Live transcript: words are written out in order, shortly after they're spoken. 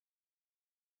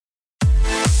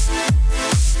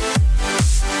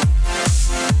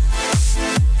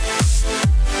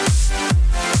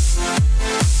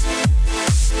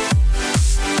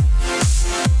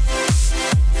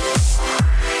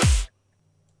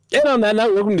And on that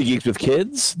note, welcome to Geeks with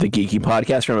Kids, the geeky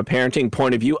podcast from a parenting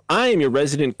point of view. I am your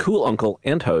resident cool uncle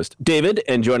and host, David,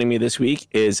 and joining me this week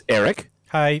is Eric.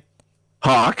 Hi.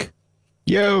 Hawk.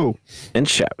 Yo. And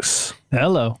Shouse.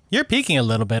 Hello. You're peaking a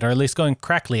little bit, or at least going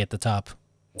crackly at the top.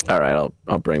 All right,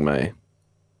 I'll bring my...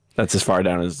 That's as far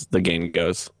down as the game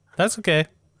goes. That's okay.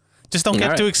 Just don't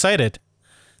get too excited.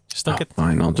 Just don't get...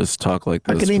 Fine, I'll just talk like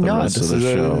this How can he for the not? rest This of the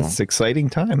is show. it's exciting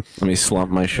time. Let me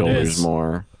slump my shoulders is.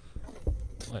 more.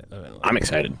 I'm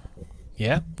excited.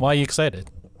 Yeah? Why are you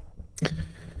excited?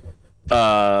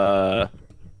 Because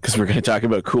we're going to talk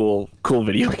about cool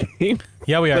video games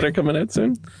Yeah, we that are. are coming out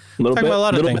soon. A little Talk bit. about a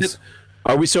lot of little things. bit.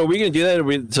 Are we going to do that?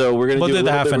 We're going to We'll do do a the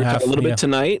little half bit, and we're half, talking a little yeah. bit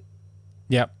tonight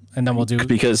Yep. And then we'll do...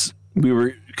 because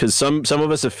some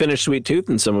of us have finished Sweet Tooth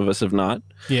and some of us have not.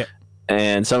 Yeah.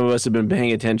 And some of us have been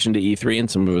paying attention to E3 and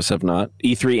some of us have not.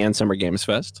 E3 and Summer Games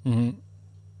Fest.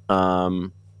 Mm-hmm.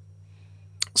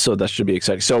 So that should be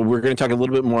exciting. So we're going to talk a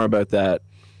little bit more about that.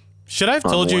 Should I have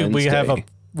On told you we have Wednesday.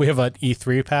 an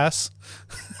E3 pass?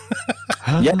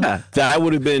 Yeah, that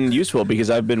would have been useful because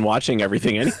I've been watching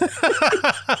everything anyway.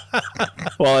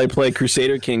 While I play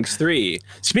Crusader Kings 3.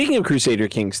 Speaking of Crusader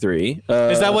Kings 3,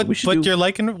 Is that what you're you're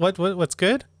liking? What's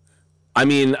good? I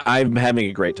mean, I'm having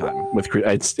a great time with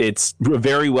it's a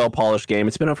very well polished game.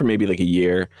 It's been out for maybe like a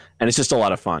year, and it's just a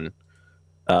lot of fun.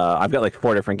 I've got like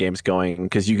 4 different games going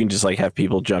because you can just like have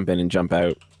people jump in and jump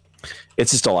out.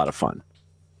 It's just a lot of fun.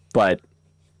 But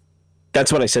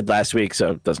that's what I said last week,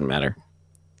 so it doesn't matter.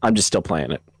 I'm just still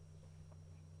playing it.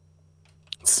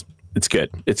 It's good.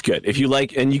 It's good. If you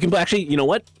like, and you can actually, you know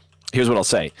what? Here's what I'll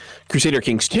say. Crusader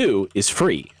Kings 2 is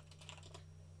free.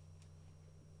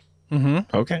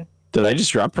 Mm-hmm. Okay. Did I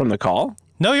just drop from the call?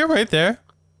 No, you're right there.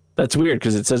 That's weird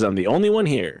because it says I'm the only one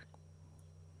here.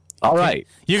 All right.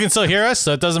 You can still hear us,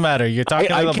 so it doesn't matter. You're talking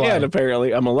to I the can, blind.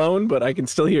 apparently. I'm alone, but I can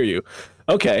still hear you.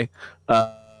 Okay.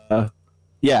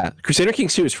 Yeah, Crusader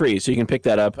Kings 2 is free, so you can pick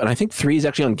that up. And I think 3 is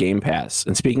actually on Game Pass.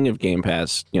 And speaking of Game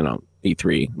Pass,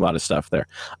 E3, a lot of stuff there.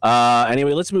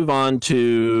 Anyway, let's move on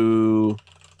to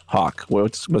Hawk.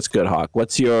 What's good, Hawk?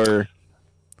 What's your...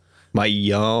 My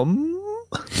yum.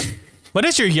 What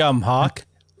is your yum, Hawk?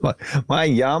 My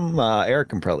yum. Eric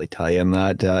can probably tell you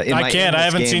that. I can't. I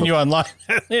haven't seen you online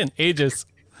in ages.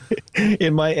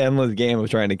 In my endless game of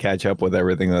trying to catch up with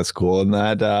everything that's cool, and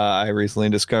that I recently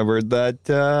discovered that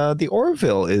the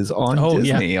Orville is on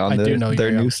Disney on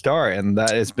their new star, and that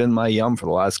has been my yum for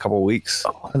the last couple of weeks.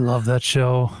 I love that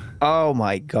show. Oh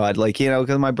my god!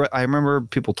 Because I remember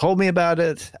people told me about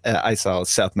it. I saw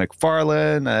Seth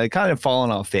MacFarlane. I kind of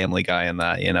fallen off Family Guy in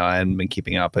that. I hadn't been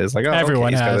keeping up. I was like,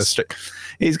 Everyone has.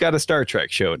 He's got a Star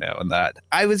Trek show now, and that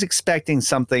I was expecting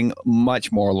something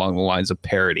much more along the lines of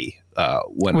parody.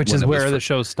 Which is where the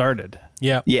show started.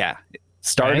 Yeah. Yeah.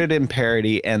 Started in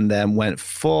parody and then went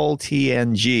full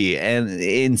TNG. And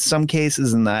in some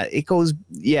cases in that it goes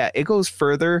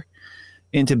further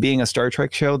into being a Star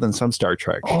Trek show than some Star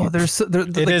Trek. Oh,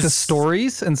 the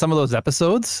stories in some of those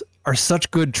episodes are such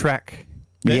good Trek.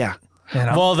 Yeah.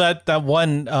 Well, that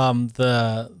one,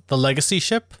 the Legacy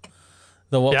ship,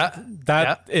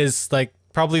 is like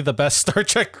probably the best Star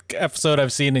Trek episode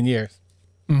I've seen in years.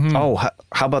 Mm-hmm. Oh,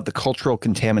 how about the cultural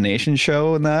contamination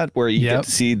show and that, where you get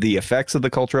to see the effects of the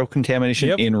cultural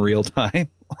contamination in real time?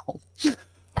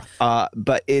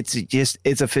 But it's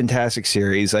a fantastic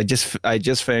series. I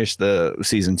just finished the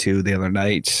season 2 the other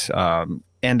night.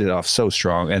 Ended off so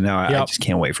strong, and now I just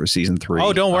can't wait for season 3.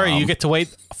 Oh, don't worry, you get to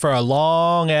wait for a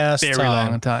long ass very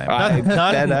time. long time.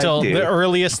 Not until the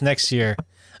earliest next year.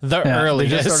 The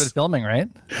earliest. They just started filming, right?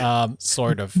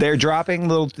 Sort of. They're dropping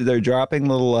little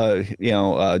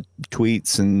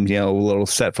tweets and little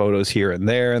set photos here and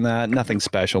there and that. Nothing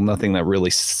special, nothing that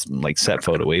really like set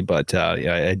photo-y. But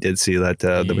I did see that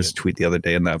there was a tweet the other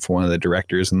day and that for one of the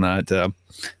directors and that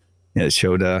it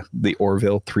showed the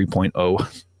Orville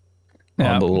 3.0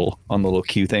 on the little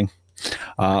Q thing.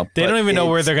 They don't even know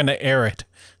where they're gonna air it.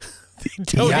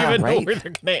 They don't even know where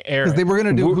they're gonna air it. They were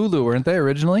gonna do Hulu, weren't they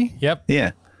originally? Yep.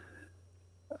 Yeah.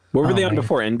 What were they on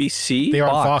before? NBC? They were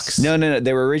on Fox. No.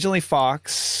 They were originally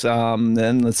Fox.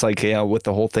 Then it's like, with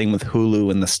the whole thing with Hulu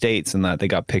in the States and that they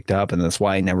got picked up. And that's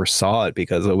why I never saw it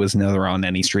because it was never on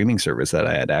any streaming service that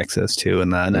I had access to.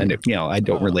 And then, I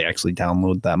don't really actually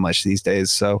download that much these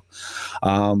days. So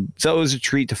it was a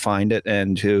treat to find it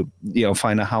and to,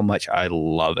 find out how much I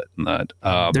love it. And that,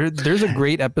 there's a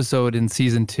great episode in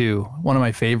season 2, one of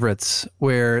my favorites,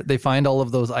 where they find all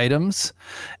of those items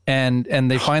and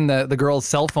they find the girl's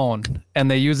cell phone and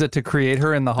they use it to create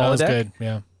her in the holodeck. That was good,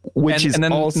 yeah. Which and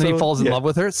then he falls in love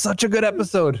with her. It's such a good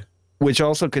episode. which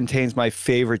also contains my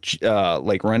favorite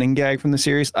like running gag from the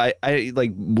series. I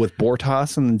like with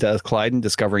Bortos and Clyden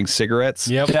discovering cigarettes.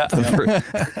 Yep. Yeah.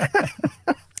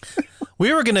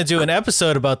 We were gonna do an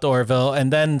episode about the Orville,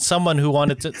 and then someone who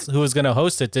was gonna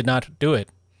host it did not do it.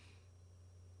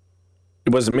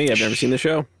 It wasn't me. I've never seen the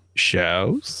show.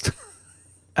 Shows.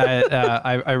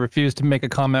 I refuse to make a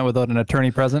comment without an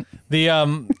attorney present.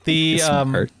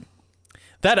 That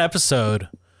episode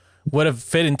would have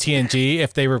fit in TNG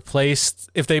if they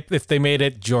made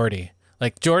it Geordi.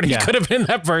 Like Geordi could have been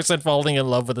that person falling in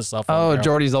love with a cell phone. Oh,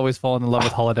 Geordi's always fallen in love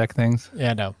with holodeck things.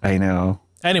 Yeah, no. I know.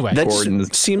 Anyway, That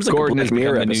seems like Gordon a has Black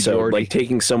Mirror become the new episode, Geordi. like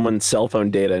taking someone's cell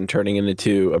phone data and turning it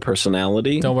into a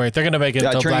personality. don't worry, they're gonna make it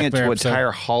into Turning Black into Mirror an episode.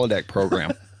 entire holodeck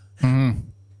program.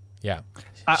 Yeah.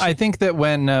 I think that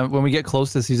when we get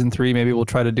close to season 3, maybe we'll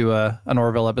try to do an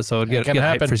Orville episode. Get gonna hyped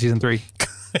happen. for season 3.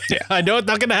 I know it's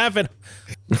not gonna happen.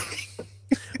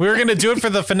 We were gonna do it for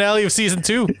the finale of season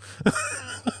 2.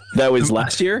 That was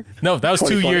last year. No, that was 2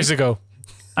 2020. years ago.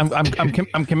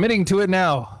 I'm committing to it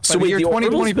now. So By the wait, year the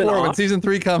Orville's been 2024 when off? season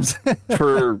 3 comes.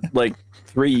 For like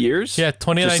 3 years. Yeah, Just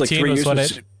like 2019 3 was years when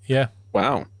was- it. Yeah,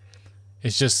 Wow.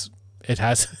 it's just it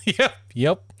has.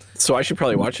 Yep. So I should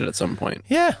probably watch it at some point.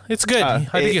 Yeah, it's good. I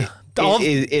think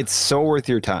It's so worth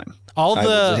your time. all I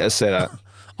will the just say that.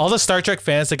 all the Star Trek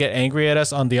fans that get angry at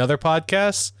us on the other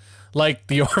podcasts, like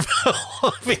the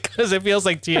Orville, because it feels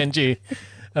like TNG.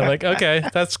 I'm like, okay,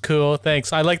 that's cool.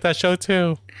 Thanks. I like that show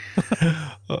too.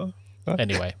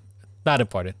 Anyway, not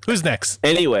important. Who's next?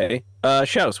 Anyway,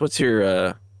 Shouse, what's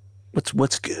your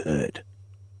what's good?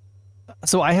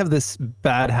 So I have this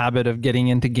bad habit of getting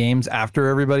into games after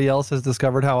everybody else has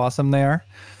discovered how awesome they are.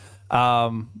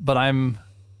 But I'm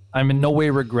in no way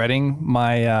regretting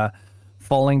my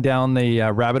falling down the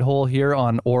rabbit hole here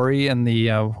on Ori and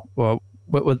the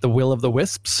with the Will of the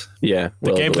Wisps. Yeah,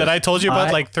 The game that I told you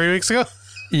about like 3 weeks ago.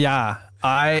 Yeah,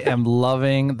 I am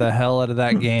loving the hell out of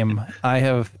that game. I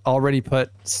have already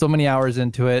put so many hours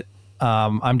into it.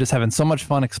 I'm just having so much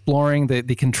fun exploring. The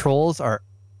controls are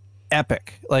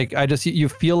epic. Like you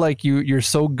feel like you're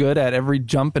so good at every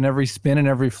jump and every spin and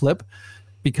every flip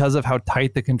because of how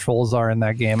tight the controls are in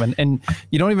that game. And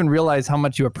you don't even realize how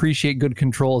much you appreciate good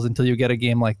controls until you get a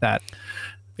game like that.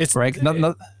 It's Right?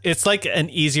 It's like an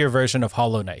easier version of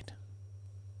Hollow Knight.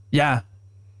 Yeah.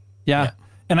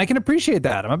 And I can appreciate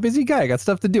that. I'm a busy guy. I got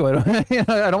stuff to do. I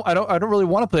don't really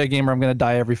want to play a game where I'm going to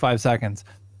die every 5 seconds.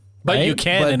 But Right? you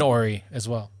can But- in Ori as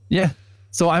well. Yeah.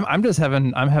 So I'm just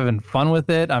having fun with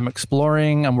it. I'm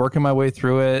exploring. I'm working my way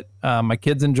through it. My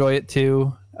kids enjoy it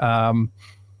too.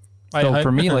 So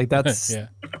for me, like that's Yeah.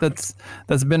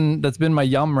 that's been my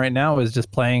yum right now is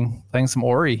just playing some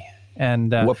Ori,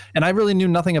 and What- I really knew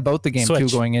nothing about the game Switch. too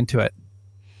going into it.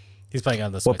 He's playing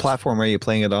on the Switch. What platform are you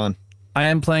playing it on? I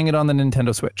am playing it on the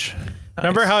Nintendo Switch.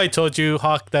 Remember how I told you,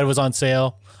 Hawk, that it was on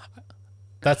sale?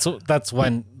 That's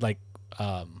when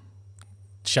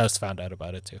Shouse found out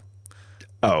about it too.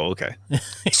 Oh, okay.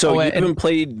 So Oh, you and- haven't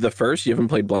played the first? You haven't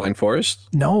played Blind Forest?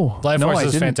 No, Blind no, Force I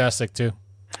is didn't. fantastic too.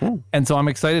 And so I'm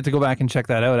excited to go back and check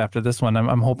that out after this one.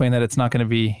 I'm hoping that it's not going to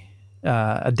be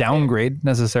a downgrade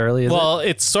necessarily. Is Well,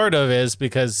 it sort of is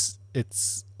because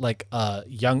it's like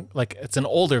it's an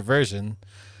older version.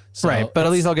 So right, but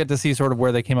at least I'll get to see sort of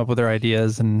where they came up with their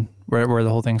ideas and where the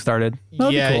whole thing started. That'll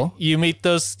be yeah, cool. you meet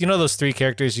those those 3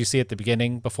 characters you see at the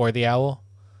beginning before the owl.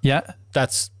 Yeah.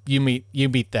 That's you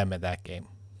meet them in that game.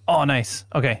 Oh, nice.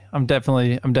 Okay, I'm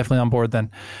definitely on board then.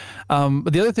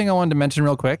 But the other thing I wanted to mention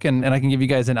real quick, and I can give you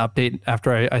guys an update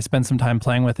after I spend some time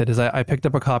playing with it, is I picked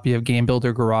up a copy of Game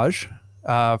Builder Garage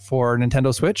for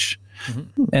Nintendo Switch,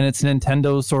 and it's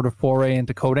Nintendo's sort of foray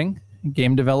into coding,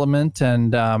 game development,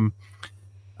 and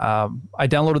I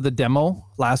downloaded the demo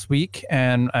last week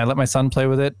and I let my son play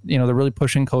with it. You know, they're really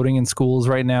pushing coding in schools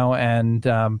right now, and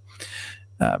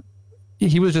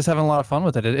he was just having a lot of fun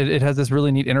with it. It has this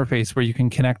really neat interface where you can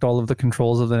connect all of the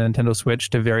controls of the Nintendo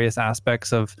Switch to various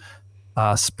aspects of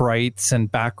sprites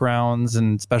and backgrounds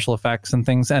and special effects and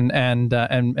things, and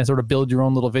sort of build your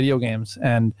own little video games.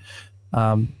 And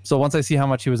so once I see how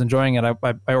much he was enjoying it,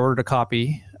 I ordered a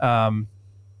copy. I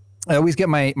always get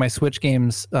my Switch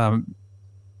games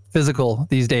physical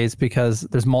these days because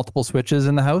there's multiple Switches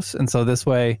in the house, and so this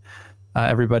way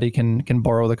everybody can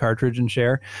borrow the cartridge and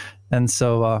share. And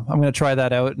so I'm going to try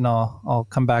that out, and I'll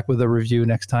come back with a review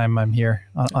next time I'm here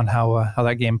on how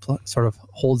that game sort of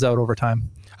holds out over time.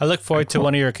 I look forward to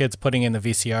one of your kids putting in the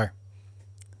VCR.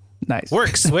 Nice.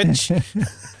 Work, Switch.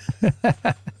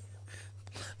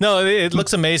 No, it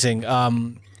looks amazing.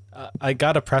 I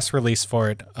got a press release for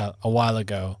it a while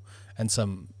ago and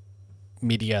some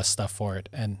media stuff for it,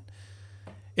 and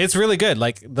it's really good.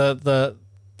 Like the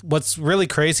what's really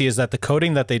crazy is that the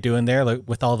coding that they do in there, like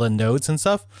with all the nodes and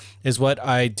stuff, is what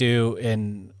I do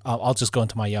in. I'll just go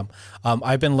into my Yum.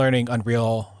 I've been learning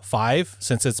Unreal 5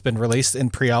 since it's been released in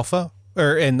pre-alpha,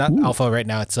 or in not alpha right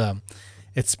now.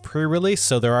 It's pre-release,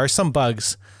 so there are some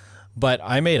bugs. But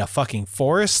I made a fucking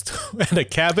forest and a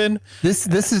cabin. This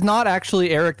is not actually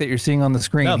Eric that you're seeing on the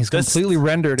screen. No, He's completely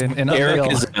rendered in Unreal.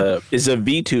 Eric is a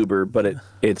VTuber, but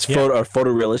it's a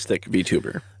photorealistic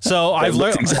VTuber. So I've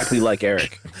learned exactly like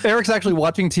Eric. Eric's actually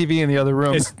watching TV in the other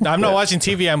room. I'm not watching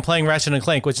TV. I'm playing Ratchet and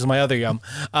Clank, which is my other Yum.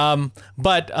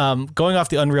 But going off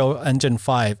the Unreal Engine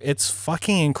 5, it's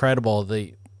fucking incredible.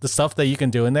 The stuff that you can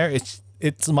do in there.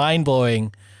 It's mind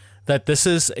blowing that this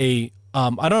is a. I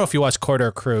don't know if you watched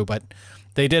Corridor Crew, but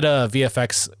they did a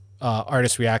VFX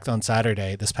artist react on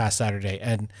this past Saturday,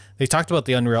 and they talked about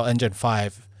the Unreal Engine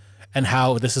 5 and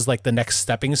how this is like the next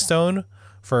stepping stone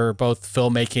for both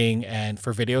filmmaking and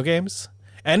for video games.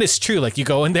 And it's true. Like you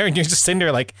go in there and you're just sitting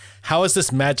there like, how is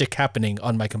this magic happening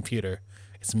on my computer?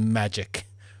 It's magic.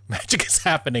 Magic is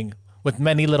happening with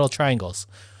many little triangles.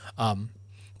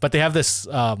 But they have this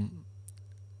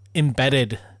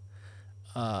embedded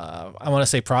I want to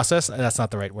say process. That's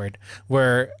not the right word.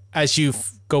 Where as you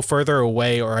go further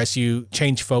away or as you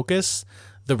change focus,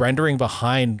 the rendering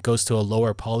behind goes to a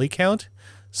lower poly count.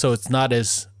 So it's not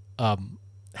as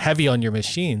heavy on your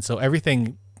machine. So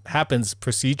everything happens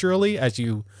procedurally as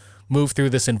you move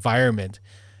through this environment.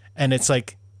 And it's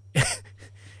like,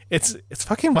 it's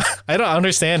fucking, I don't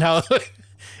understand how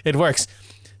it works.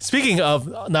 Speaking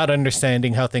of not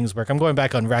understanding how things work, I'm going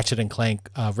back on Ratchet and Clank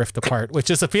Rift Apart,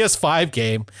 which is a PS5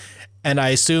 game, and I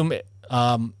assume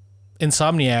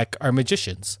Insomniac are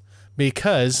magicians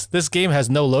because this game has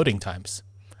no loading times.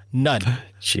 None.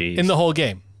 Jeez. In the whole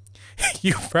game.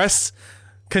 You press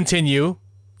continue,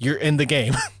 you're in the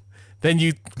game. Then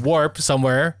you warp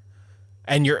somewhere,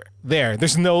 and you're there.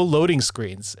 There's no loading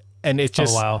screens. And it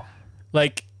just,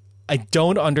 like, I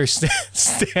don't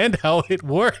understand how it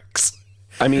works.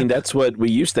 I mean, that's what we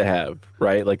used to have,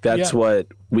 right? Like that's what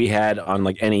we had on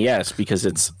like NES because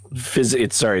it's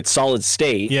solid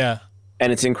state. Yeah.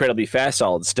 And it's incredibly fast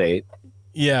solid state.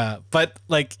 Yeah, but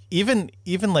like even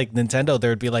like Nintendo, there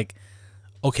would be like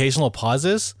occasional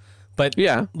pauses, but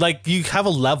like you have a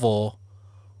level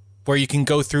where you can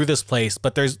go through this place,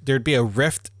 but there'd be a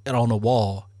rift on a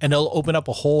wall and it'll open up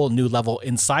a whole new level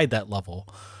inside that level.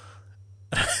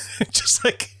 Just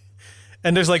like,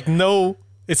 and there's like no,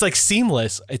 it's like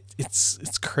seamless.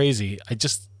 It's crazy.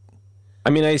 I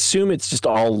mean, I assume it's just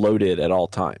all loaded at all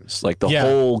times. Like the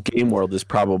whole game world is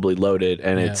probably loaded,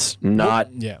 and it's not,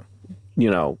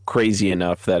 crazy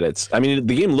enough that it's. I mean,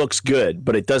 the game looks good,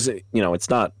 but it doesn't. It's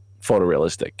not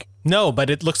photorealistic. No, but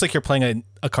it looks like you're playing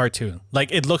a cartoon.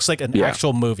 Like it looks like an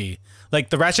actual movie. Like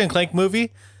the Ratchet and Clank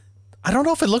movie. I don't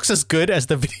know if it looks as good as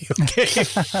the video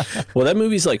game. Well, that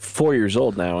movie's like 4 years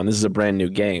old now, and this is a brand new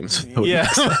game. So yeah,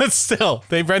 but still,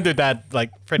 they rendered that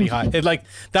like pretty high. It like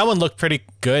that one looked pretty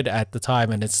good at the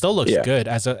time, and it still looks good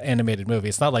as an animated movie.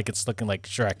 It's not like it's looking like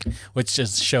Shrek, which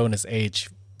is showing its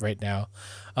age right now.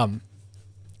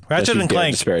 Ratchet and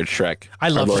Clank. Disparage Shrek. I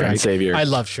love Lord Shrek. And Savior. I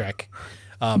love Shrek.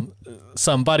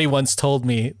 Somebody once told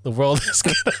me the world is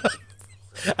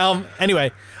gonna.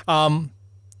 Anyway,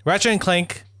 Ratchet and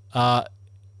Clank.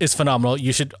 Is phenomenal.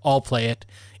 You should all play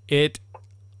it.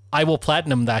 I will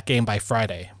platinum that game by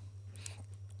Friday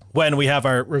when we have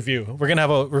our review. We're gonna have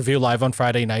a review live on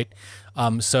Friday night.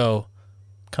 So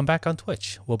come back on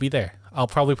Twitch. We'll be there. I'll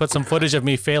probably put some footage of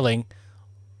me failing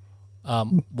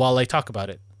while I talk about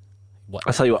it.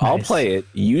 I'll tell you what, I'll play it.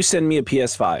 You send me a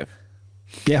PS5.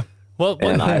 Yeah. Well,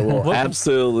 and I will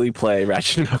absolutely play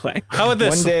Ratchet and Clank. How about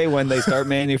this? One day when they start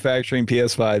manufacturing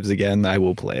PS5s again, I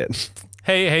will play it.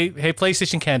 Hey,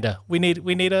 PlayStation Canada. We need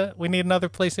another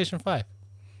PlayStation 5.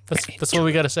 That's what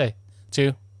we got to say.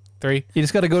 2, 3. You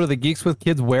just got to go to the Geeks with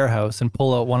Kids warehouse and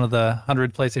pull out one of the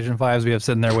 100 PlayStation 5s we have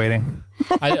sitting there waiting.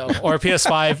 Or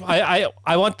PS5.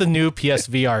 I want the new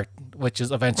PSVR, which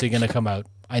is eventually going to come out.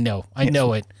 I know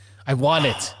it. I want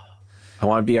it. I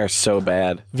want VR so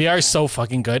bad. VR is so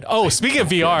fucking good. Oh, speaking of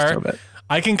VR,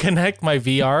 I can connect my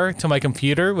VR to my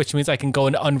computer, which means I can go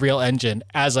into Unreal Engine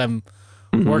as I'm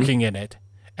working in it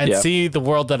and see the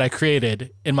world that I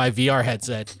created in my VR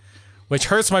headset, which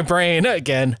hurts my brain.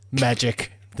 Again,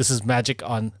 magic. This is magic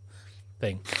on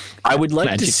thing. I would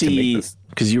like to see,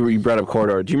 because you brought up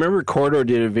Corridor. Do you remember Corridor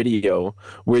did a video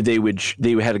where they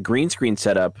had a green screen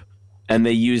set up and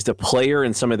they used a player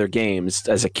in some of their games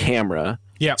as a camera.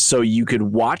 Yeah. So you could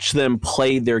watch them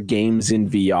play their games in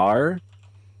VR,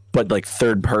 but like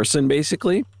third person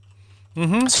basically.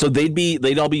 So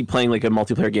they'd all be playing like a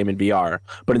multiplayer game in VR,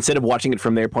 but instead of watching it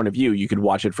from their point of view, you could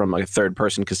watch it from like a third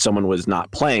person because someone was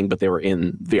not playing, but they were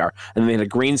in VR, and they had a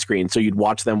green screen, so you'd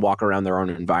watch them walk around their own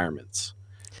environments,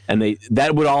 and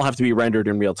that would all have to be rendered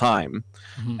in real time.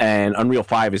 And Unreal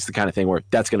 5 is the kind of thing where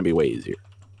that's going to be way easier.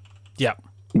 Yeah,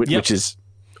 which is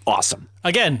awesome.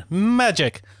 Again,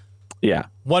 magic. Yeah.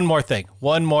 One more thing.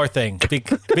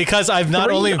 Because I've not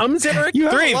only You have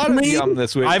a lot of yum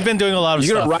this week. I've been doing a lot of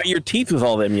You're stuff. gonna rot your teeth with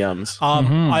all them yums.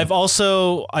 I've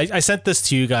also I sent this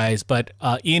to you guys, but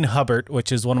Ian Hubbard,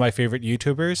 which is one of my favorite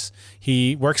YouTubers,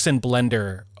 he works in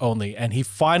Blender only, and he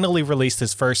finally released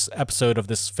his first episode of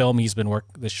this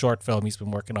short film he's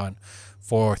been working on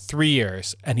for 3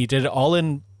 years, and he did it all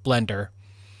in Blender.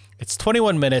 It's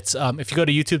 21 minutes. If you go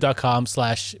to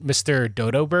youtube.com/Mr.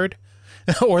 Dodobird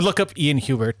or look up Ian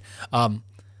Hubert,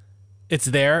 it's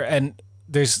there, and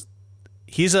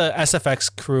he's a SFX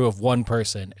crew of one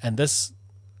person, and this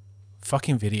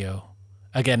fucking video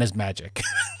again is magic.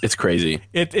 It's crazy.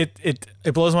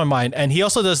 It blows my mind. And he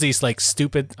also does these like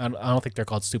stupid, I don't think they're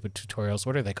called stupid tutorials.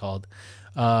 What are they called?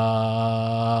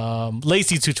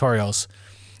 Lazy tutorials.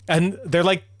 And they're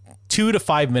like 2 to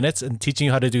 5 minutes and teaching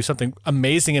you how to do something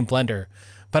amazing in Blender.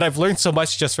 But I've learned so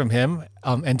much just from him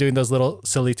and doing those little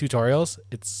silly tutorials.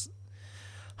 It's,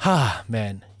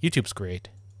 man, YouTube's great.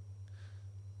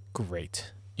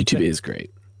 Great. YouTube is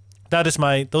great. Those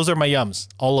are my yums.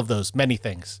 All of those, many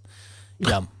things.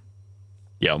 Yum.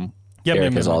 Yum.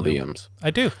 Eric has all the yums.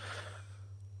 I do.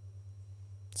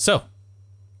 So,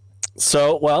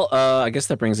 well, I guess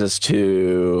that brings us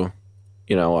to,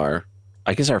 our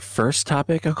first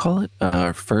topic, I'll call it.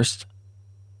 Our first,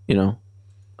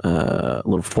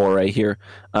 little foray here.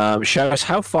 Shaus,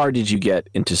 how far did you get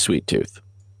into Sweet Tooth?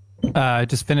 I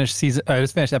just finished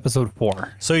episode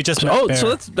 4. So you just so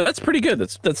that's pretty good.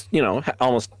 That's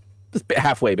almost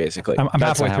halfway basically. I'm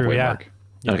halfway through. Yeah. Mark.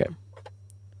 Okay.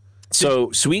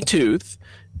 So Sweet Tooth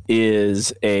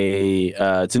is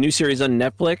it's a new series on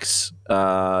Netflix.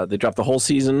 They dropped the whole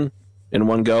season in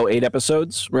one go, 8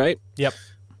 episodes, right? Yep.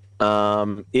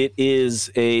 It is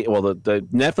the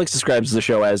Netflix describes the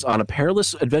show as on a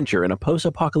perilous adventure in a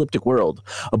post-apocalyptic world.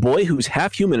 A boy who's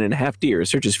half human and half deer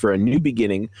searches for a new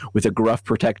beginning with a gruff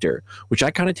protector, which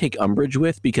I kind of take umbrage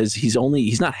with because he's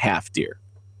not half deer.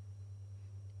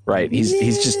 Right, he's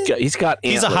got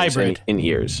he's a hybrid in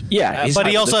ears. Yeah, but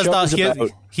he also has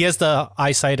he has the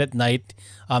eyesight at night.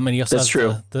 And he also that's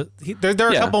true. There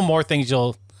are a couple more things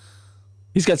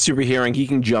He's got super hearing. He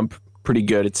can jump pretty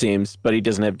good, it seems, but he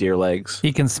doesn't have deer legs.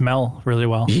 He can smell really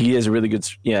well. He has a really good,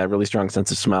 really strong sense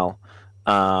of smell.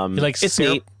 He likes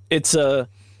syrup. Neat. It's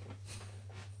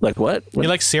like what? He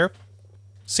likes syrup.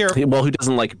 Well, who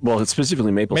doesn't like? Well,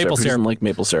 specifically maple syrup. Who doesn't like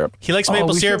maple syrup? He likes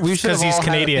maple syrup because he's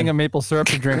Canadian. Had a thing of maple syrup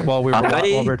to drink while we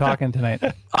were talking tonight.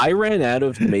 I ran out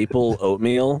of maple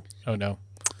oatmeal. Oh no!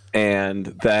 And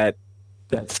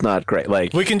that's not great.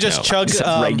 Like we can just chug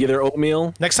regular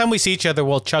oatmeal. Next time we see each other,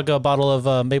 we'll chug a bottle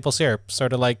of maple syrup,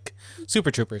 sort of like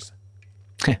Super Troopers.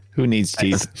 Who needs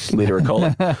teeth? Liter of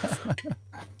cola.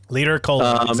 Liter of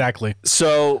cola, exactly.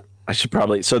 So I should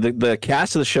probably. So the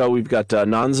cast of the show, we've got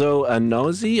Nonso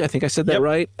Anozie. I think I said that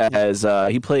right. As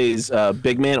he plays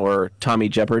Big Man or Tommy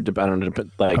Jeopard. I don't know.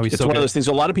 It's one of those things.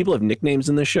 A lot of people have nicknames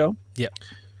in this show. Yep.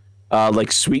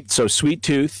 Like Sweet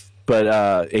Tooth,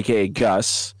 but AKA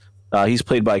Gus. He's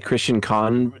played by Christian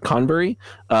Convery.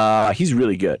 He's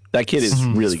really good. That kid is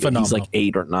really good. Phenomenal. He's like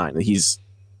 8 or 9. He's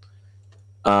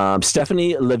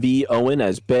Stephanie Levy Owen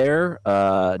as Bear,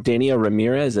 Dania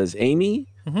Ramirez as Amy,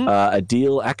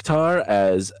 Adil Akhtar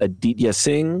as Aditya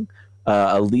Singh,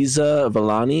 Aliza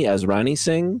Villani as Rani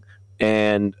Singh,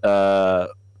 and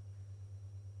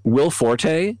Will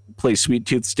Forte plays Sweet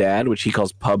Tooth's dad, which he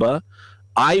calls Pubba.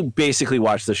 I basically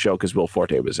watched the show because Will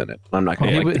Forte was in it. I'm not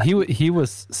going to he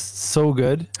was so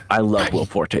good. I love Will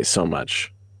Forte so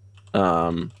much.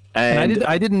 And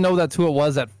I didn't know that's who it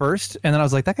was at first, and then I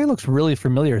was like, that guy looks really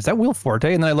familiar. Is that Will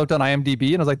Forte? And then I looked on IMDb,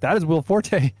 and I was like, that is Will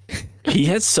Forte. He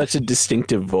has such a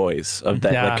distinctive voice of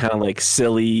that like, kind of like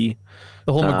silly.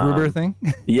 The whole MacGruber thing.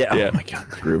 Yeah. Oh my God,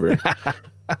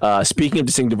 MacGruber. Speaking of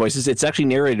distinctive voices, it's actually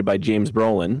narrated by James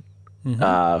Brolin,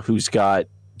 who's got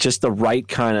just the right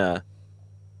kind of.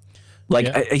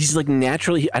 He's like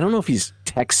naturally. I don't know if he's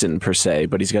Texan per se,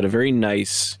 but he's got a very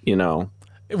nice, It's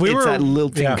that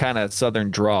lilting kind of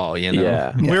southern drawl,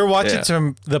 Yeah. We were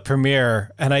watching the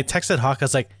premiere, and I texted Hawk. I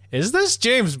was like, "Is this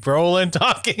James Brolin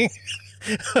talking?"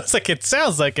 I was like, "It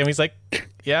sounds like him." He's like,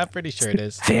 "Yeah, I'm pretty sure it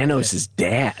is." Thanos'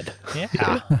 dad.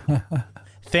 Yeah.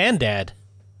 Thandad.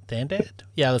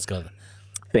 Yeah, let's go.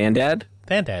 Thandad.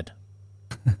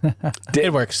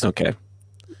 It works. Okay.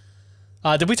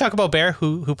 Did we talk about Bear?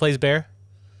 Who plays Bear?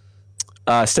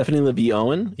 Stephanie Levy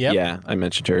Owen. Yep. Yeah, I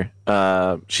mentioned her.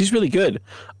 She's really good.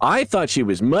 I thought she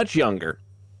was much younger.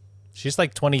 She's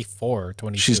like 24,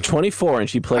 22. She's 24 and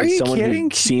she plays someone who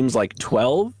seems like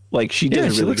 12. Like she did a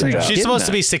really good job. She's supposed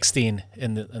to be 16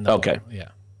 in the okay.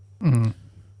 Role. Yeah.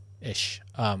 Ish.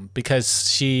 Because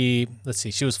she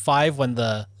was 5 when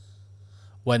the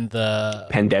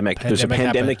pandemic. There's a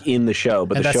pandemic happened. In the show,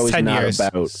 but and the show is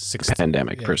not about 16,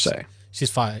 pandemic per se.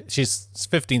 She's 5. She's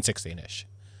 15, 16-ish.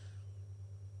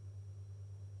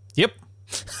 Yep.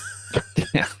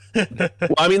 Yeah.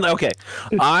 Well, I mean, okay.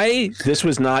 This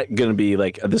was not going to be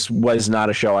like, this was not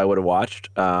a show I would have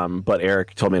watched. But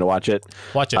Eric told me to watch it.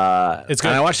 Watch it. It's good.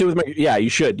 And I watched it with you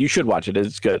should watch it.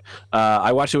 It's good.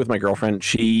 I watched it with my girlfriend.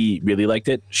 She really liked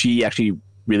it. She actually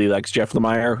really likes Jeff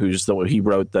Lemire, he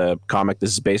wrote the comic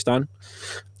this is based on.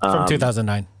 From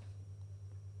 2009.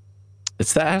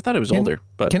 It's that I thought it was older,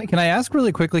 but can I ask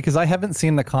really quickly because I haven't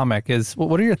seen the comic?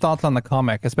 What are your thoughts on the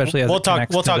comic, especially as we'll it talk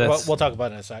this? we'll talk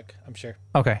about it in a sec. I'm sure.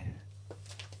 Okay.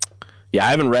 Yeah, I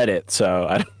haven't read it, so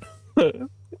I don't.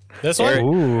 This one.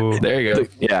 Ooh, there you go.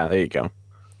 Yeah, there you go.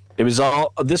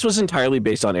 This was entirely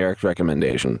based on Eric's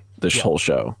recommendation. This whole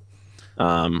show.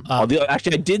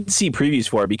 Actually, I did see previews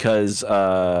for it because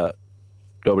Robert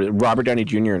Downey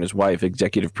Jr. and his wife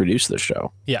executive produced this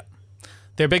show. Yeah.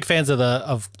 They're big fans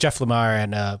of Jeff Lemire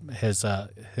and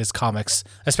his comics,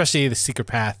 especially The Secret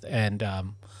Path and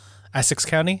Essex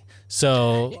County.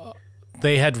 So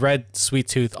they had read Sweet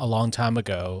Tooth a long time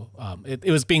ago.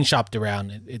 It was being shopped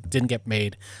around. It didn't get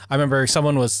made. I remember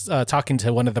someone was talking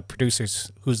to one of the producers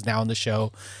who's now on the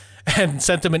show and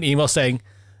sent him an email saying,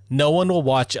 no one will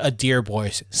watch a Deer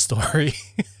Boys story.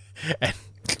 And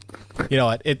you know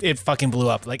what? It fucking blew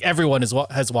up. Like everyone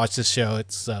has watched this show. It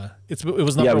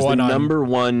was number one. The number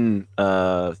one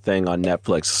thing on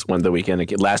Netflix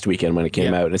last weekend when it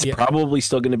came out. It's probably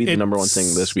still going to be the number one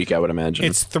thing this week, I would imagine.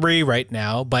 It's 3 right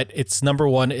now, but it's number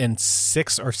 1 in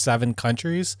 6 or 7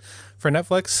 countries for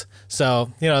Netflix.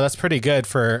 So that's pretty good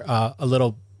for a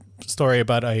little story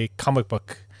about a comic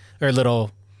book or a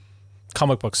little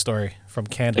comic book story from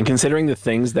Canada. And considering the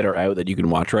things that are out that you can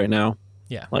watch right now,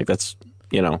 like that's.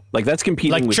 That's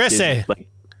competing like with Trece.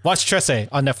 Watch Trece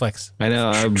on Netflix. I know.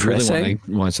 I really want to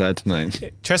watch that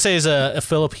tonight. Trece is a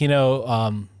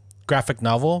Filipino graphic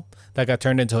novel that got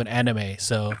turned into an anime.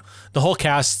 So the whole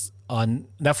cast on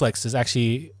Netflix is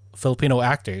actually Filipino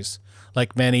actors,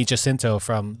 like Manny Jacinto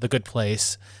from The Good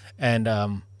Place, and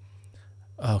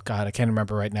oh god, I can't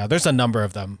remember right now. There's a number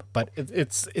of them, but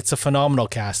it's a phenomenal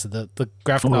cast. The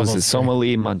graphic novel. Is it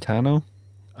Somali Montano?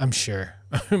 I'm sure.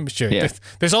 I'm sure. Yeah.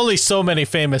 There's only so many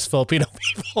famous Filipino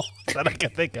people that I can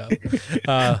think of.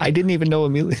 I didn't even know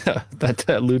Amelia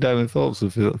that Lou Diamond Phillips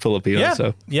was Filipino. Yeah,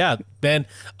 so yeah. Then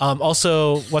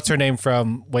also, what's her name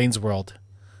from Wayne's World?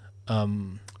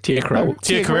 Tia Carrera.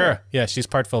 Tia Carrera. Yeah, she's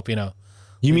part Filipino.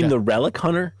 You mean the Relic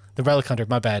Hunter? The Relic Hunter.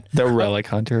 My bad. The Relic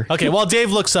Hunter. Okay, while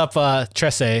Dave looks up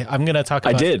Trece, I'm gonna talk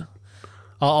about. I did.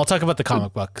 I'll talk about the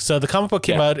comic book. So the comic book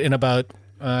came out in about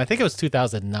I think it was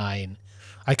 2009.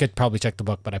 I could probably check the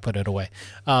book, but I put it away.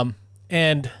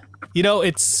 And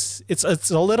it's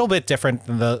a little bit different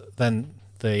than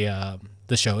the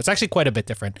show. It's actually quite a bit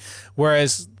different.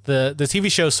 Whereas the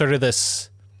TV show is sort of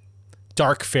this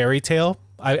dark fairy tale.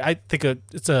 I think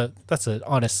that's an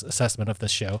honest assessment of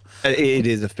this show. It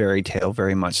is a fairy tale,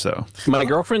 very much so. My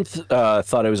girlfriend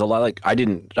thought it was a lot like I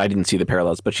didn't see the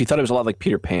parallels, but she thought it was a lot like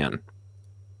Peter Pan.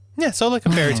 Yeah, so like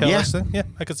a fairy tale. Yeah,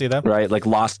 I could see that. Right, like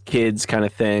Lost Kids kind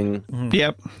of thing. Mm-hmm.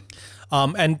 Yep.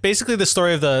 And basically the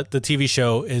story of the TV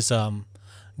show is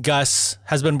Gus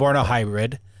has been born a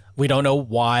hybrid. We don't know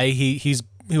why he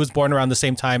was born around the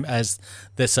same time as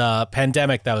this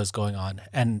pandemic that was going on.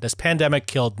 And this pandemic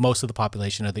killed most of the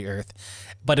population of the Earth.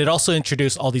 But it also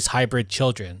introduced all these hybrid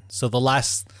children. So the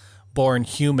last born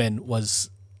human was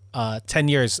 10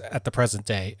 years at the present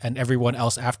day, and everyone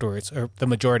else afterwards, or the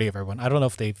majority of everyone. I don't know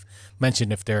if they've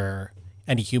mentioned if there are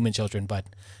any human children, but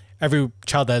every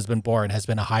child that has been born has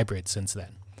been a hybrid since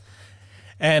then.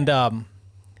 And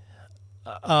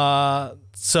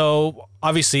so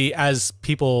obviously, as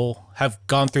people have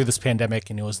gone through this pandemic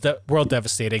and it was world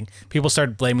devastating, people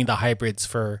started blaming the hybrids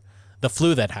for the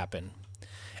flu that happened,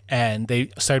 and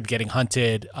they started getting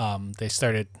hunted. They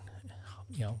started,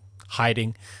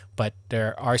 hiding. But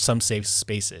there are some safe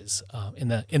spaces in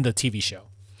the TV show.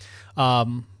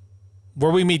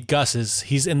 Where we meet Gus is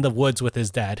he's in the woods with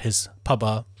his dad, his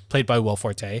Pubba, played by Will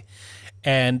Forte,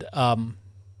 and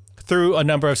through a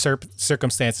number of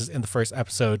circumstances in the first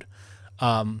episode,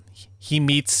 he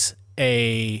meets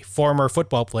a former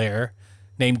football player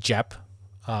named Jep,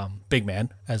 big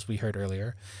man, as we heard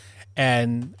earlier,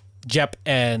 and Jep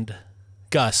and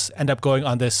Gus end up going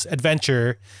on this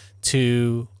adventure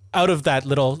to out of that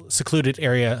little secluded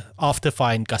area off to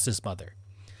find Gus's mother.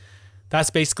 That's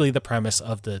basically the premise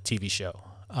of the TV show.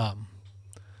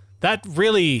 That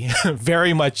really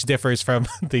very much differs from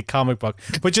the comic book,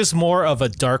 which is more of a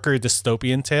darker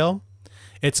dystopian tale.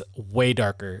 It's way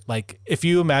darker. Like if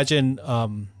you imagine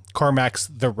Cormac's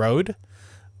The Road,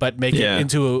 but make it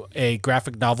into a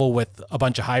graphic novel with a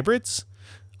bunch of hybrids,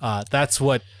 that's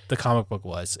what the comic book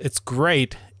was. It's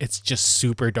great. It's just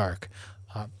super dark.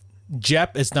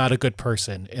 Jep is not a good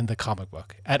person in the comic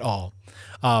book at all.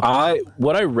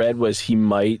 What I read was he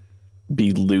might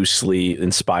be loosely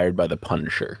inspired by the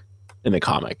Punisher in the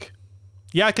comic.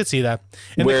 Yeah, I could see that.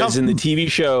 Whereas in the TV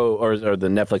show or the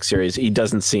Netflix series, he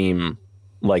doesn't seem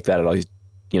like that at all. He's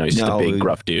just a big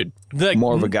gruff dude.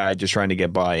 More of a guy just trying to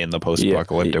get by in the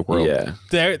post-apocalyptic world.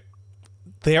 Yeah.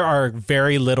 There are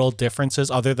very little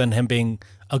differences other than him being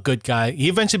a good guy. He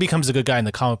eventually becomes a good guy in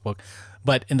the comic book.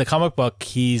 But in the comic book,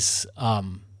 he's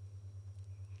I'm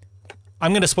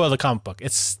going to spoil the comic book.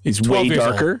 He's way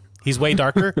darker. Old. He's way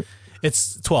darker.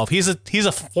 It's 12. He's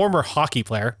a former hockey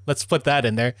player. Let's put that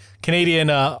in there. Canadian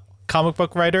comic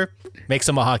book writer makes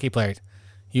him a hockey player.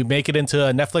 You make it into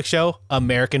a Netflix show,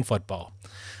 American football.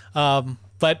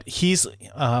 But he's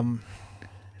how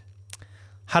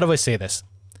do I say this?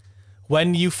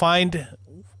 When you find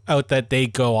out that they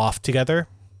go off together,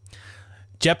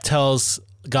 Jep tells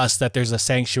Gus that there's a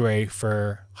sanctuary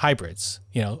for hybrids,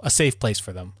 a safe place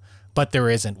for them, but there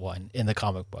isn't one in the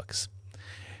comic books.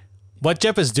 What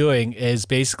Jep is doing is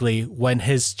basically when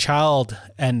his child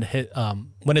and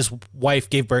when his wife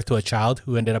gave birth to a child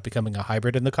who ended up becoming a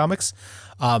hybrid in the comics,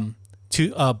 a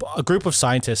group of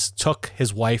scientists took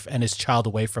his wife and his child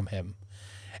away from him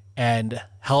and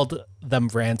held them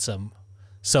ransom.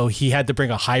 So he had to bring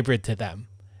a hybrid to them.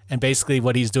 And basically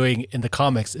what he's doing in the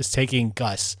comics is taking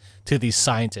Gus to these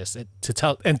scientists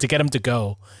to get him to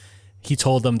go. He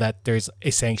told them that there's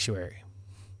a sanctuary.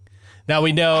 Now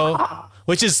we know,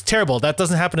 which is terrible. That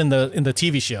doesn't happen in the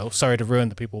TV show. Sorry to ruin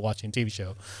the people watching TV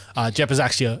show. Jep is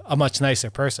actually a much nicer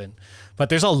person, but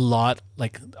there's a lot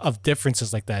of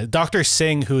differences like that. Dr.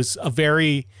 Singh, who's a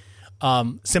very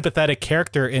sympathetic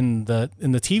character in the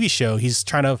TV show, he's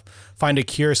trying to find a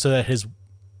cure so that he's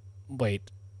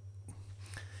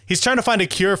trying to find a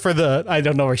cure for I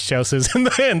don't know where Shouse is in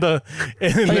the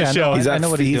show. I know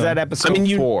what he's at episode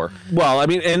 4.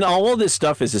 And all of this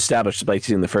stuff is established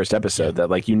in the first episode that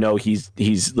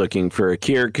he's looking for a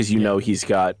cure because he's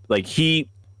got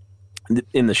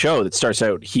in the show that starts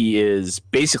out, he is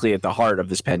basically at the heart of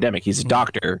this pandemic. He's a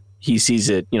doctor. He sees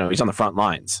it, he's on the front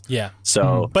lines. Yeah.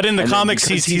 So, but in the comics,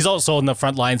 he's also in the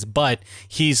front lines, but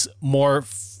he's more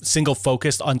single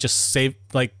focused on just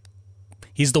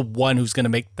he's the one who's going to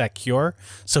make that cure.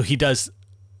 So he does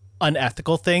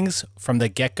unethical things from the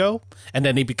get-go, and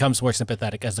then he becomes more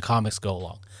sympathetic as the comics go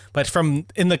along. But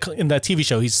in the TV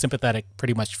show, he's sympathetic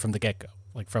pretty much from the get-go,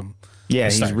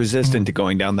 he's resistant to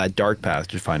going down that dark path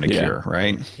to find a cure,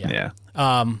 right? Yeah.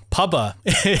 Pubba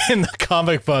in the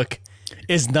comic book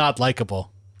is not likable.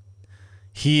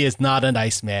 He is not a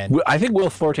nice man. I think Will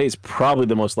Forte is probably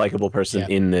the most likable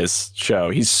person in this show.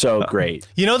 He's so great.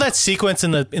 You know that sequence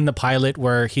in the pilot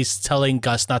where he's telling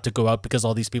Gus not to go out because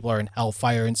all these people are in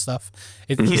hellfire and stuff?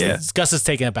 Gus is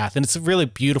taking a bath, and it's really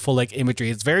beautiful imagery.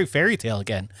 It's very fairy tale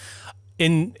again.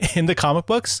 In the comic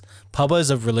books, Pubba is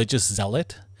a religious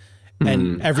zealot,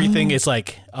 and everything is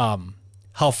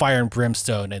hellfire and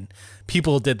brimstone, and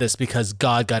people did this because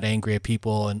God got angry at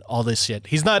people and all this shit.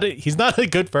 He's not a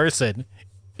good person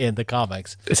in the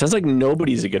comics. It sounds like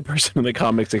nobody's a good person in the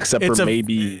comics except for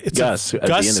maybe Gus as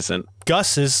the innocent.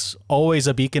 Gus is always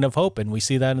a beacon of hope, and we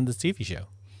see that in the TV show.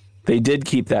 They did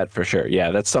keep that for sure.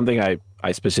 Yeah, that's something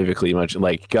I specifically mentioned.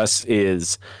 Gus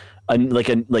is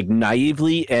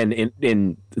naively and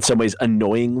in some ways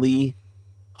annoyingly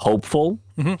hopeful.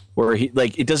 Where he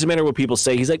it doesn't matter what people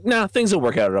say. He's like, nah, things will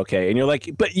work out okay. And you're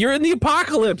like, but you're in the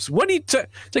apocalypse. What do you? It's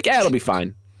like, it'll be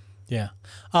fine. Yeah.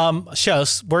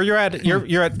 Shows where you're at.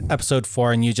 You're at episode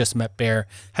 4, and you just met Bear.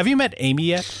 Have you met Amy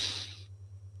yet?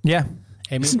 Yeah.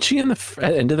 Amy? Isn't she in the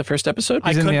end of the first episode?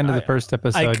 She's in the end of the first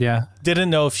episode. Didn't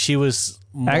know if she was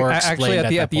more actually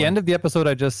at the end of the episode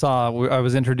I just saw. I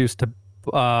was introduced to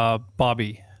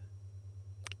Bobby.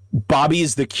 Bobby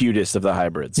is the cutest of the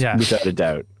hybrids, without a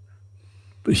doubt.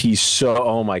 He's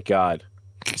oh my god.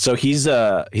 So he's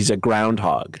a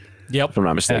groundhog. Yep. If I'm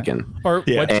not mistaken. Or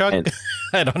woodchuck?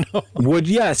 I don't know.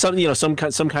 Some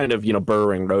kind of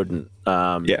burrowing rodent.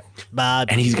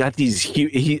 And he's got these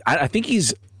huge. I think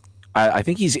he's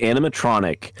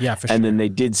animatronic. Yeah, for sure. And then they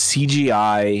did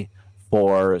CGI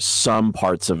for some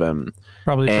parts of him.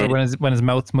 Probably for And- when his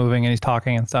mouth's moving and he's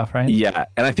talking and stuff, right? Yeah,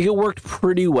 and I think it worked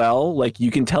pretty well. Like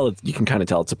you can kind of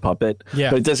tell it's a puppet.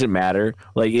 Yeah. But it doesn't matter.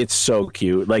 Like it's so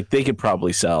cute. Like they could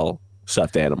probably sell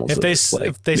stuffed animals. If of they this, like,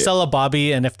 if they sell a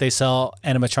Bobby and if they sell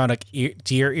animatronic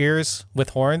deer ears with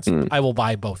horns, I will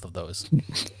buy both of those.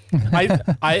 I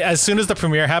as soon as the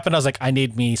premiere happened, I was like, I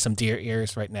need me some deer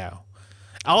ears right now.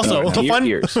 Also, deer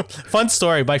ears. fun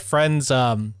story. My friend's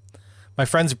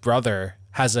brother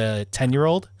has a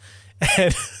 10-year-old,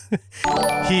 and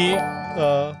he.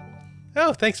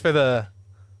 Oh, thanks for the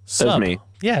sub. That's me.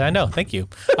 Yeah, I know. Thank you.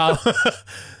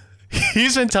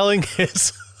 He's been telling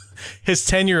his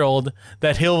 10-year-old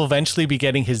that he'll eventually be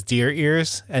getting his deer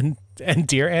ears and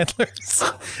deer antlers.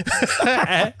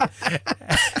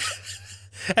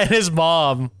 And his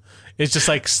mom is just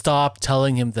like, stop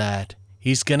telling him that.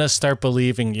 He's going to start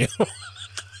believing you.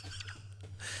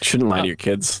 Shouldn't lie to your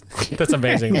kids. That's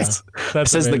amazing. Though. That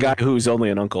Says the guy who's only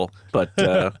an uncle. But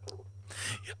I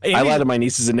lie to my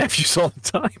nieces and nephews all the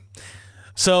time.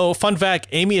 So, fun fact,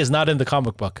 Amy is not in the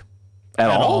comic book. At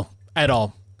all? At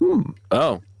all.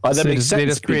 Oh, that So makes sense. they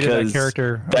just created that because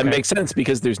character. That Okay. makes sense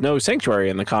because there's no sanctuary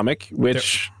in the comic,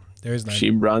 which There is none.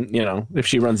 if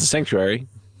she runs the sanctuary,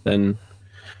 then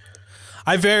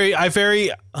I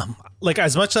very like,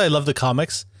 as much as I love the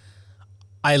comics,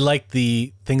 I like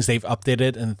the things they've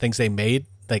updated and the things they made,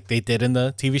 like they did in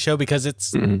the TV show, because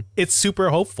it's super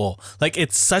hopeful. Like,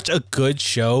 it's such a good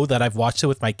show that I've watched it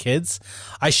with my kids.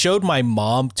 I showed my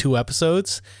mom 2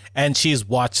 episodes and she's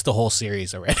watched the whole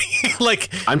series already. Like,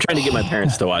 I'm trying to get my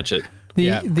parents to watch it.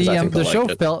 Yeah, I think The they'll show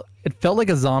like it. felt like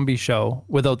a zombie show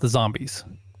without the zombies.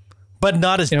 but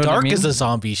not as You know what I dark mean? as a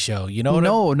zombie show. You know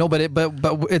what But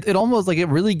it almost like it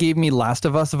really gave me Last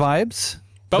of Us vibes.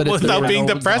 but if there without were being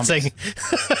no depressing.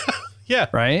 zombies, Yeah.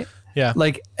 right? Yeah.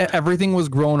 Like everything was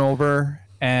grown over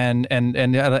and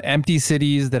the empty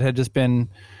cities that had just been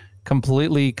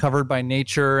completely covered by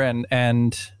nature and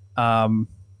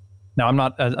now I'm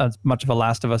not as much of a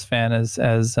Last of Us fan as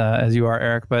you are,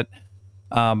 Eric, but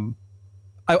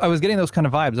I was getting those kind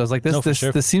of vibes. I was like, No, for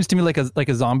sure. this seems to me like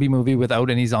a zombie movie without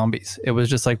any zombies. It was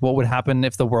just like, what would happen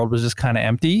if the world was just kind of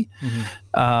empty,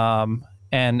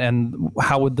 and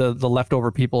how would the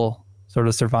leftover people sort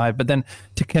of survive? But then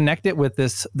to connect it with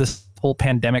this whole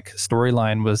pandemic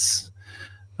storyline was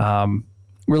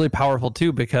really powerful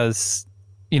too, because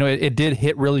it did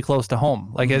hit really close to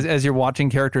home. Like as you're watching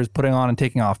characters putting on and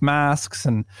taking off masks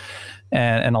and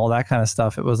all that kind of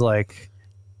stuff, it was like,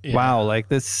 wow, like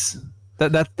that's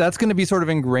going to be sort of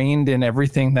ingrained in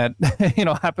everything that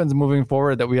happens moving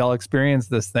forward, that we all experience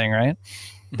this thing, right?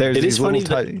 There's It these is funny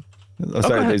little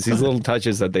there's these little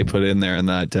touches that they put in there, and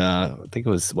that I think it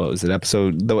was, what was it,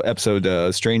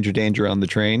 episode Stranger Danger on the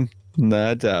train.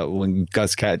 That when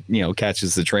Gus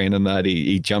catches the train, and that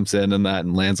he jumps in and that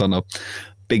and lands on a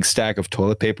big stack of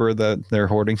toilet paper that they're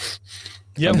hoarding.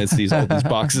 Yep. And it's all these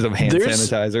boxes of hand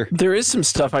sanitizer. There is some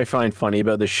stuff I find funny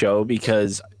about the show,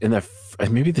 because in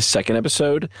maybe the second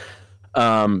episode,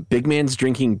 Big Man's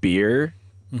drinking beer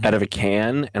out of a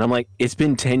can, and I'm like, it's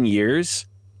been 10 years.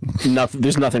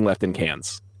 There's nothing left in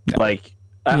cans. Like,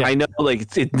 I know, like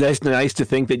it's nice to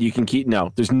think that you can keep.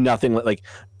 No, there's nothing like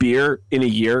beer in a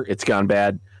year. It's gone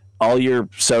bad. All your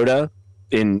soda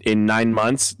in 9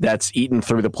 months, that's eaten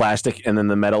through the plastic, and then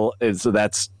the metal is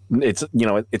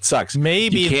it sucks.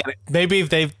 Maybe if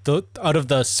they've out of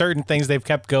the certain things they've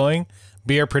kept going,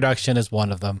 beer production is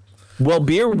one of them. Well,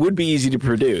 beer would be easy to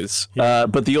produce,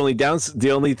 but the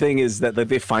only thing is that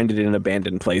they find it in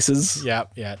abandoned places. Yeah,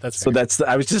 that's So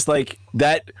I was just like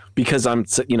that, because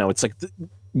it's like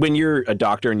when you're a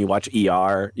doctor and you watch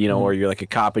ER, or you're like a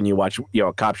cop and you watch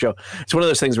a cop show. It's one of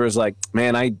those things where it's like,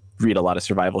 man, I read a lot of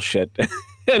survival shit,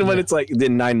 and when it's like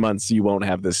in 9 months you won't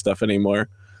have this stuff anymore.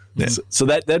 Yeah. So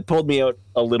that pulled me out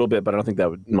a little bit, but I don't think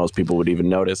that most people would even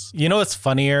notice. You know what's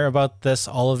funnier about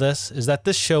all of this is that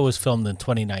this show was filmed in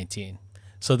 2019.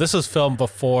 So this was filmed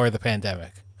before the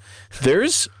pandemic.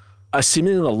 There's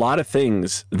seemingly a lot of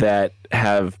things that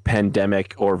have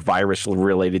pandemic or virus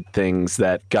related things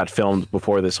that got filmed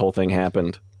before this whole thing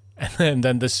happened. And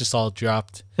then this just all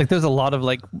dropped. Like there's a lot of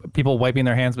like people wiping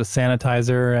their hands with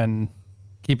sanitizer and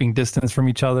keeping distance from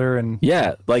each other. And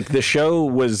yeah, like the show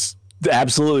was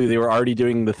absolutely, they were already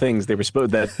doing the things they were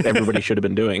supposed that everybody should have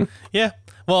been doing. Yeah.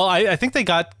 Well, I think they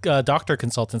got doctor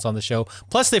consultants on the show.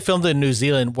 Plus, they filmed it in New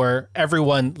Zealand, where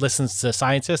everyone listens to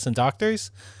scientists and doctors.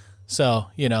 So,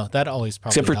 that always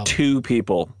probably Except for helped. 2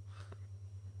 people.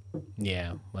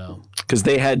 Yeah, well. Because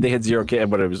they had 0 cases,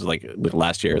 but it was like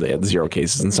last year, they had 0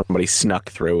 cases, and somebody snuck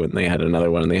through, and they had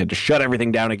another one, and they had to shut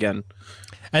everything down again.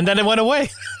 And then it went away.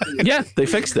 Yeah, they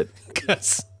fixed it.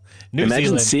 Because New Imagine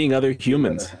Zealand. seeing other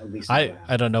humans. I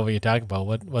don't know what you're talking about.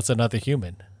 What's another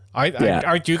human? Yeah.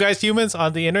 Aren't you guys humans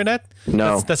on the internet?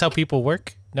 No. That's how people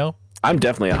work. No, I'm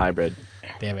definitely a hybrid.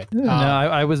 damn it. No,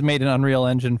 I was made in Unreal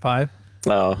Engine 5.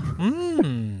 Oh,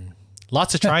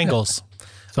 Lots of triangles.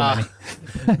 So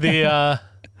many.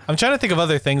 I'm trying to think of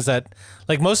other things that,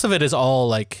 like, most of it is all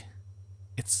like,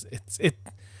 it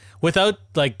without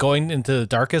like going into the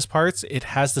darkest parts, it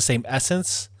has the same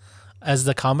essence as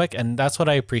the comic, and that's what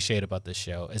I appreciate about this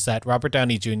show is that Robert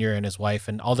Downey Jr. and his wife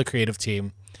and all the creative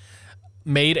team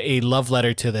made a love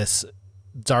letter to this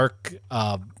dark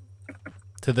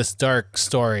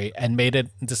story and made it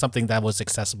into something that was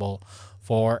accessible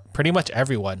for pretty much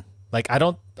everyone. Like I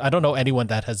don't know anyone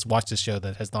that has watched this show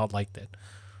that has not liked it,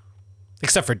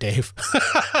 except for Dave.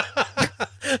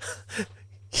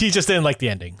 He just didn't like the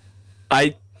ending.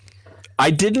 I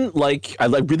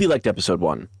really liked episode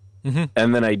 1,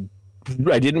 and then I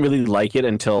didn't really like it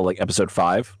until like episode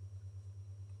 5,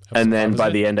 and then by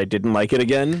the end I didn't like it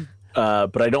again.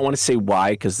 But I don't want to say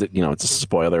why because it's a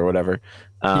spoiler or whatever.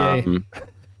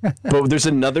 But there's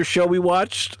another show we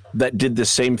watched that did the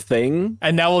same thing,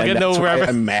 And now we'll get that's why nowhere.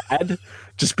 I'm mad,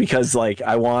 just because like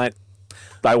I want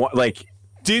like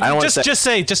Dude, I don't wanna just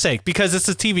say because it's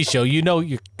a TV show. You're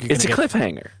it's a gonna get-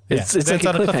 cliffhanger. Yeah, It's like a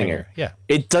on cliffhanger. Yeah.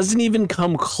 It doesn't even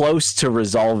come close to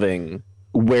resolving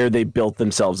where they built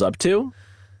themselves up to.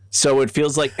 So it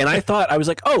feels like, and I was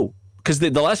like, oh, because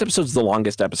the last episode's the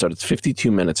longest episode. It's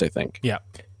 52 minutes, I think. Yeah.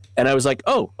 And I was like,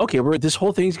 oh, okay, this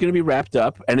whole thing's going to be wrapped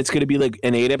up, and it's going to be like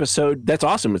an 8 episode. That's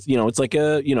awesome. It's it's like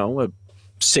a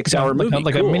 6-hour movie,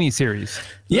 like cool. a mini series.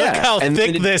 Yeah, Look how and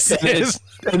thick then this is.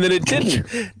 And then it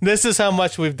didn't. This is how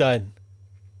much we've done.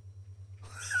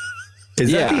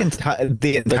 Is Yeah. that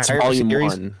the entire That's volume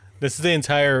series? 1. This is the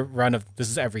entire run of. This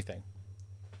is everything.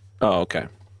 Oh, okay.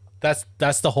 That's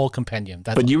the whole compendium.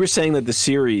 That's But you were saying that the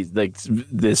series, like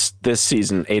this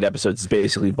season, 8 episodes, is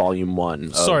basically volume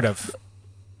 1. sort of.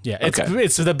 Yeah, Okay.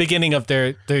 it's the beginning of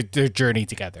their journey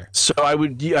together. So I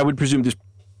would presume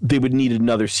they would need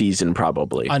another season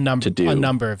probably A to do.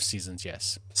 number of seasons.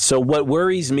 Yes. So what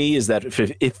worries me is that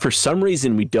if for some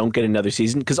reason we don't get another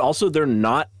season, because also they're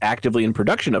not actively in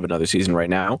production of another season right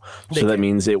now, so that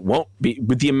means it won't be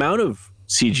with the amount of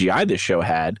CGI this show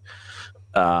had,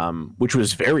 which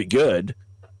was very good.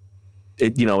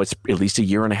 It's at least a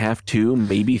year and a half, 2,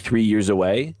 maybe 3 years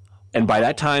away, and by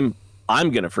that time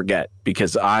I'm gonna forget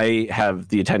because I have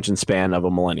the attention span of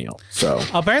a millennial. So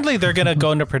Apparently, they're gonna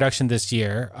go into production this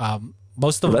year.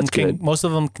 Most of them that's can. good. Most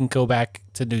of them can go back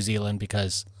to New Zealand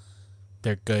because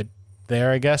they're good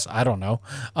there. I guess I don't know.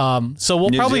 So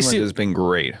we'll New probably Zealand see. has been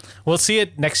great. We'll see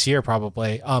it next year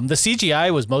probably. The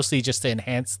CGI was mostly just to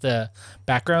enhance the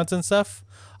backgrounds and stuff.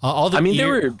 All the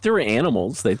there were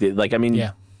animals. They did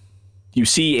yeah. you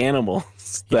see animals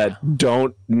that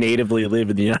don't natively live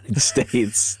in the United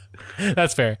States.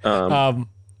 That's fair.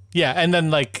 Yeah, and then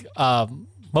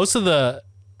most of the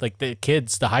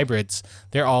kids, the hybrids,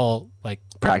 they're all like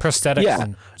prosthetics Yeah.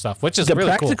 and stuff, which is The really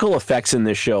cool. practical effects in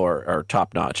this show are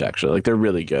top notch. Actually, like they're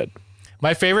really good.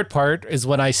 My favorite part is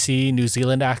when I see New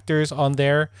Zealand actors on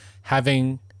there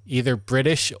having either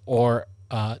British or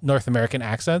North American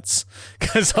accents,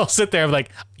 because I'll sit there, I'm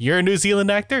like, you're a New Zealand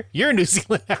actor? You're a New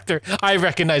Zealand actor. I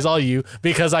recognize all you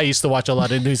because I used to watch a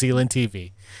lot of New Zealand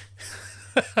TV.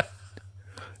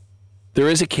 There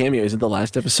is a cameo. Is it the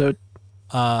last episode?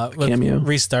 Cameo?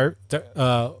 Restart.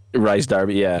 Rise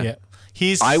Darby. Yeah. Yeah.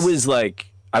 He's. I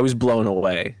was blown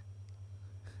away.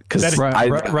 Because That is-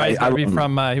 Right, Darby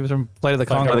from he was from Flight of the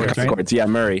Conchords, right? Yeah,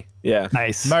 Murray. Yeah.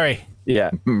 Nice. Murray.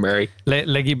 Yeah. Murray.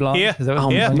 Leggy Blonde. Yeah. Is that what Oh,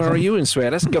 Yeah. Murray, you and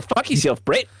Sweatus. Go fuck yourself,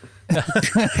 Brit.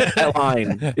 That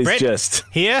line is Brit. just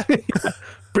Here.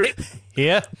 Brit.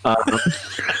 Here.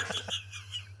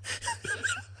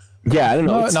 Yeah, I don't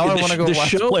know. Now I want to go the watch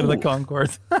show, Flight of the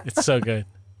Conchords. It's so good.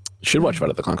 Should watch Flight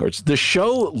of the Conchords. The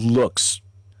show looks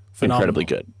Phenomenal. incredibly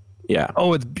good. Yeah.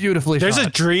 Oh, it's beautifully There's a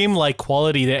shot. dream-like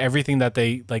quality to everything that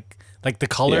they like the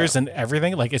colors and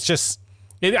everything. Like it's just,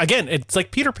 it's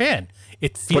like Peter Pan.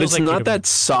 It feels But it's like not Peter that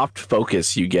soft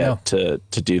focus you get to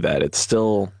do that. It's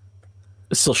still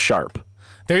sharp.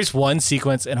 There's one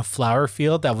sequence in a flower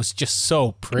field that was just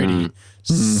so pretty,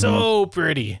 so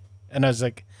pretty, and I was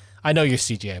like, I know you're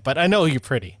CGI, but I know you're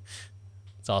pretty.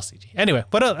 It's all CG. Anyway,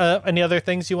 what any other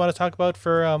things you want to talk about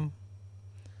for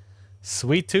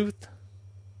Sweet Tooth?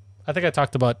 I think I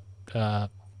talked about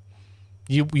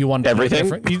you wanted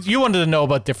Everything? you wanted to know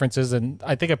about differences, and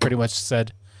I think I pretty much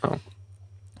said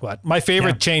what my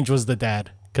favorite change was the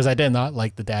dad, because I did not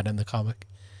like the dad in the comic.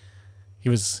 He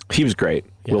was He was great.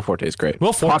 Will Forte is great.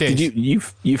 Will Forte Hawk, did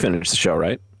is- you finished the show,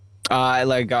 right?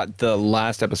 I got the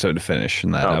last episode to finish,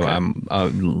 and that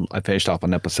I finished off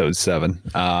on episode 7.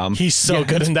 He's so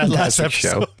good in that last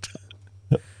episode.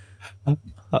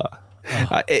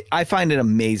 I find it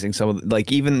amazing. Some of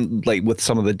even with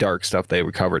some of the dark stuff they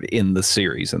recovered in the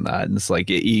series and that, and it's like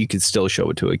you could still show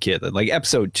it to a kid. Like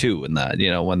episode 2 and that,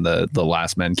 when the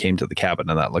last men came to the cabin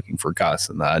and that looking for Gus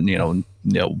and that, and,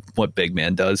 what Big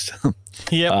Man does.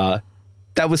 Yeah.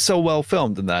 That was so well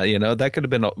filmed in that, that could have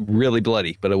been really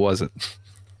bloody, but it wasn't.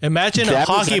 Imagine a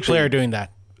hockey player doing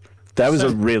that. That was a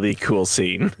really cool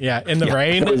scene. Yeah, in the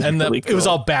rain, and really cool. It was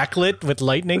all backlit with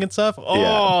lightning and stuff.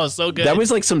 Oh, so good. That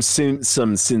was like some Sin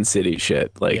City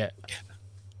shit. Yeah,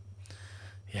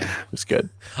 it was good.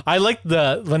 I liked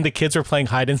when the kids were playing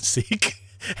hide and seek,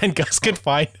 and Gus could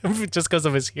find him just because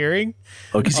of his hearing.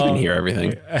 Oh, because he can hear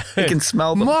everything. He can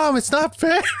smell them. Mom, it's not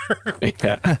fair.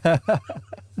 Yeah.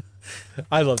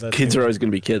 I love that. Kids are always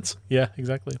going to be kids. Yeah,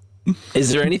 exactly.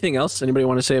 Is there anything else anybody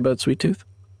want to say about Sweet Tooth?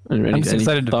 I'm just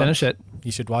excited to finish it.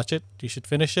 You should watch it. You should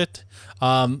finish it.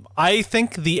 I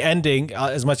think the ending,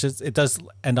 as much as it does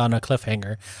end on a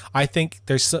cliffhanger, I think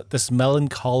there's this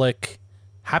melancholic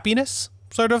happiness,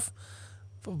 sort of,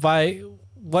 by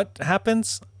what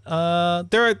happens.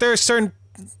 There are certain.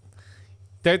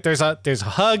 There's a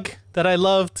hug that I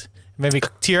loved. Made me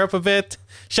tear up a bit.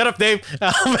 Shut up, Dave.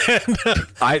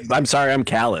 I'm sorry, I'm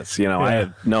callous. I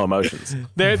had no emotions.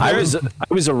 I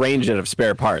was arranged out of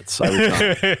spare parts. I was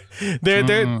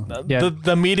not.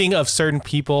 The meeting of certain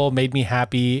people made me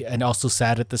happy and also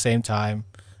sad at the same time.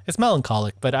 It's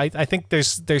melancholic, but I think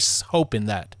there's hope in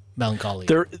that melancholy.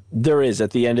 There is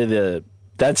at the end of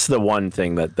that's the one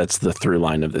thing that's the through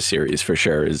line of the series for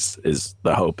sure is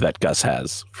the hope that Gus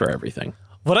has for everything.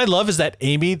 What I love is that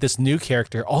Amy, this new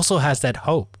character, also has that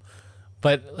hope.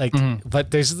 But but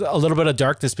there's a little bit of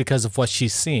darkness because of what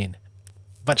she's seen.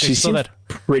 But she seems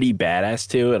pretty badass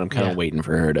too, and I'm kind of waiting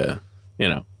for her to,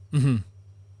 Mm-hmm.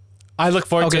 I look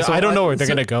forward to it. I don't know where they're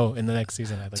going to go in the next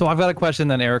season. So I've got a question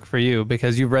then, Eric, for you,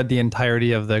 because you've read the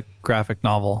entirety of the graphic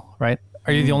novel, right?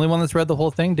 Are you the only one that's read the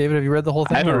whole thing? David, have you read the whole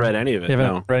thing? I haven't read any of it. You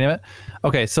haven't read any of it?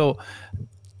 Okay, so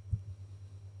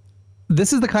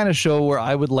this is the kind of show where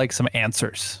I would like some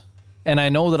answers. And I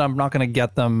know that I'm not going to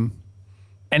get them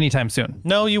anytime soon.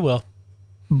 No, you will.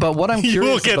 But what I'm curious you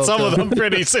will get some of them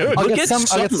pretty soon. I'll get some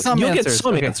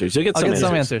answers. You'll get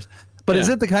some answers. But is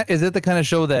it the kind of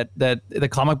show that the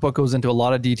comic book goes into a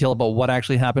lot of detail about what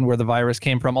actually happened, where the virus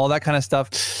came from, all that kind of stuff?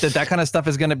 That kind of stuff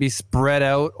is going to be spread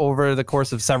out over the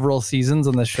course of several seasons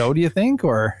on the show, do you think?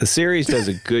 Or the series does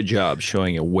a good job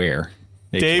showing it where.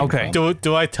 Dave,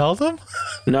 do I tell them?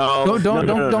 No.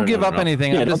 Don't give up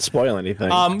anything. Yeah, don't spoil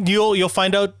anything. You'll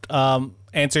find out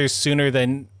answers sooner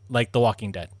than like The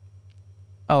Walking Dead.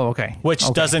 Oh, okay.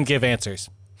 Which doesn't give answers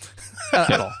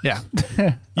at all. Yeah.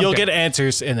 You'll get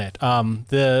answers in it.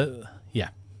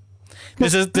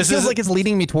 This feels like it's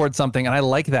leading me towards something, and I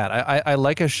like that. I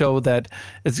like a show that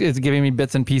is giving me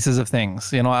bits and pieces of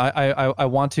things. I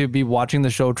want to be watching the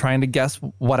show, trying to guess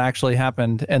what actually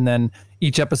happened, and then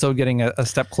each episode getting a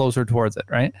step closer towards it.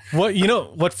 Right?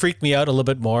 What freaked me out a little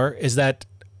bit more is that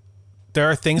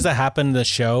there are things that happen in the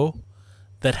show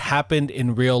that happened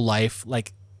in real life,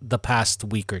 like the past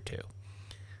week or two.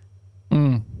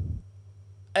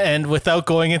 And without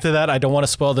going into that, I don't want to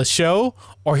spoil the show,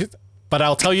 but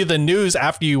I'll tell you the news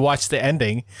after you watch the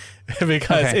ending,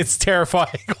 because it's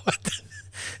terrifying.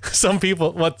 Some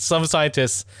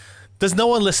scientists. Does no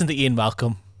one listen to Ian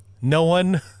Malcolm? No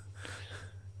one.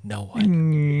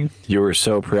 You were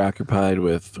so preoccupied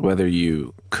with whether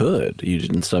you could, you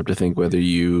didn't stop to think whether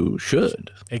you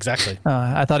should. Exactly.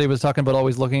 I thought he was talking about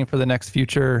always looking for the next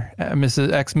future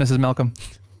Mrs. Malcolm.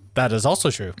 That is also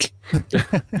true.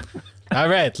 All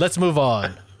right, let's move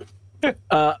on.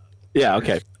 Yeah,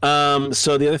 okay.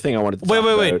 So the other thing I wanted to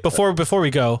wait. Before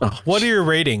we go, what are your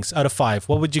ratings out of 5?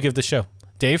 What would you give the show?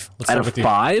 Dave, let's start with you.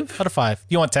 Out of 5? Out of 5.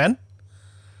 You want 10?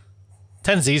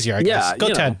 10's easier, I guess.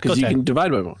 Go 10. Because you can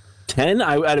divide by more. 10?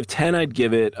 Out of 10, I'd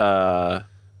give it a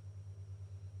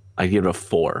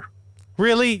 4.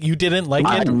 Really? You didn't like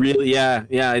it? Really? Yeah.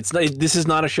 It's not, this is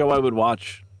not a show I would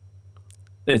watch.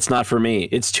 It's not for me.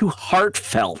 It's too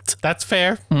heartfelt. That's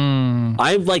fair. I'm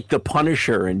like the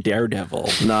Punisher and Daredevil.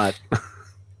 Not.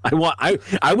 I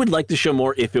would like the show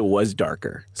more if it was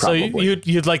darker. Probably. So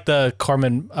you'd like the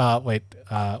Corman. I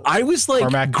was like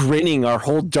Cormac. Grinning our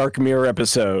whole Dark Mirror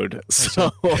episode.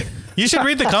 So you should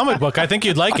read the comic book. I think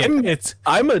you'd like it.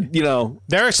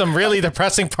 There are some really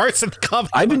depressing parts in the comic.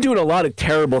 I've been doing a lot of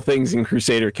terrible things in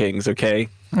Crusader Kings. Okay.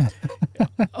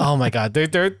 Oh my God,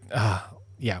 they're.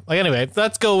 Yeah. Like anyway,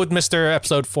 let's go with Mr.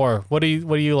 Episode 4. What do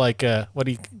you like? What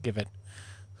do you give it?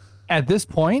 At this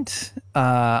point,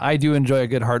 I do enjoy a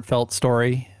good heartfelt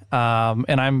story. And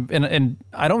I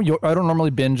don't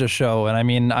normally binge a show. And I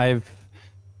mean, I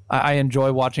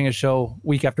enjoy watching a show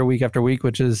week after week after week,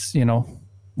 which is,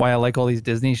 why I like all these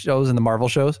Disney shows and the Marvel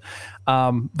shows.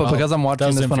 But because I'm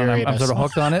watching this one and I'm sort of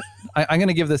hooked on it, I'm going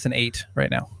to give this an 8 right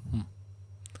now.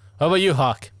 How about you,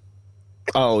 Hawk?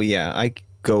 Oh yeah, I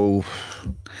go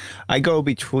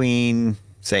between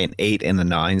say an 8 and a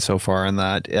 9 so far on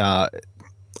that.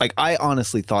 Like I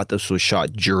honestly thought this was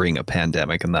shot during a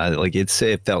pandemic, and that like it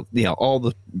felt all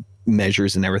the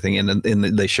measures and everything and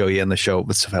they show you in the show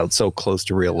it felt so close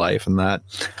to real life, and that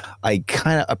I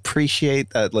kind of appreciate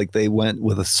that like they went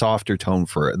with a softer tone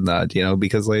for it, and that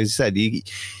because like I said,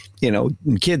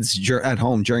 kids at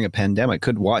home during a pandemic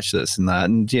could watch this and that,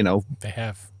 and they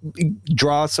have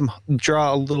draw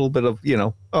a little bit of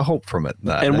a hope from it.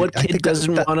 And what kid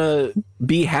doesn't want to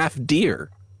be half deer?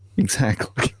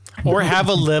 Exactly. Or have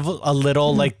a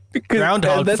little like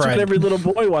groundhog that's friend. What every little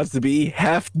boy wants to be,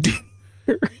 half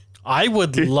deer. I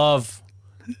would love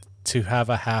to have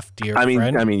a half deer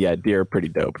friend. I mean, yeah, deer are pretty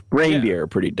dope. Reindeer are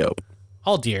pretty dope.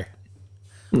 All deer.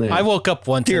 Yeah. I woke up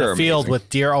once in Deer a are field amazing. with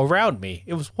deer around me.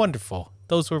 It was wonderful.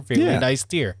 Those were very nice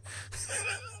deer.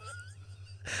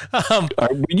 Are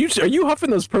you huffing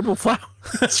those purple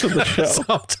flowers from the show?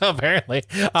 So, apparently.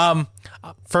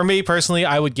 For me personally,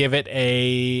 I would give it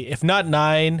if not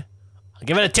 9, I'll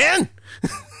give it a 10.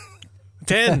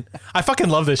 10. I fucking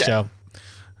love this show.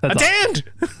 That's a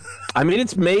 10. I mean,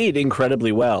 it's made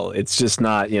incredibly well. It's just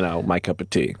not, my cup of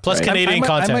tea. Plus right? Canadian I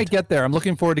content. might get there. I'm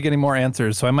looking forward to getting more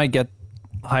answers, so I might get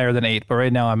higher than 8. But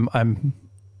right now, I'm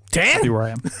 10. happy where I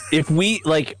am. If we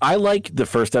I liked the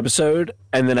first episode,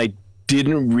 and then I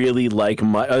didn't really like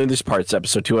much. There's parts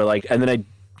episode 2 I liked, and then I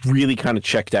really kind of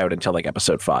checked out until like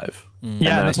episode 5.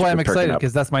 Yeah, that's why I'm excited,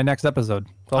 because that's my next episode.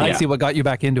 So I want to see what got you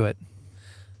back into it.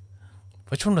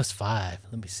 Which one was 5?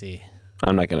 Let me see.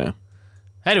 I'm not gonna.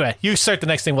 Anyway, you start the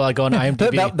next thing while I go on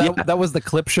IMDb. That was the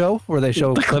clip show where they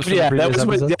show clips from the previous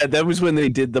episodes? That was when they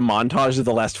did the montage of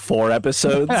the last 4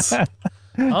 episodes.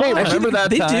 Hey, remember that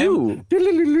they time? do.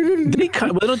 They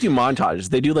don't do montages.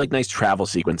 They do like nice travel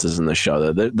sequences in the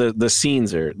show. The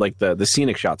scenes are like the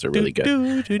scenic shots are really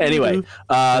good. Anyway, the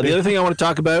other thing I want to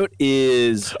talk about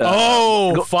is 5.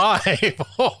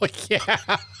 Oh yeah,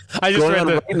 I just read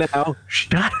right now.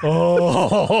 Shut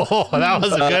Oh, that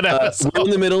was a good episode. We're in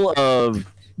the middle of.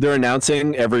 They're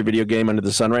announcing every video game under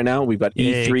the sun right now. We've got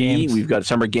E3. Games. We've got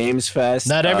Summer Games Fest.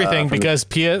 Not everything because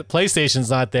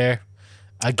PlayStation's not there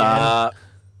again.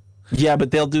 Yeah,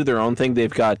 but they'll do their own thing.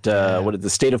 They've got the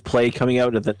State of Play coming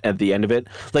out at the end of it.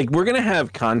 Like we're gonna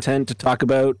have content to talk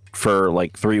about for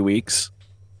like 3 weeks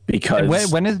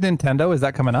because when is Nintendo? Is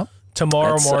that coming up?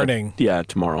 Tomorrow morning. Yeah,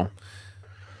 tomorrow.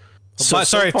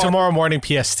 Tomorrow morning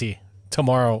PST.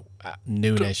 Tomorrow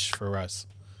noonish for us.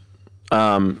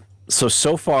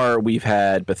 So far we've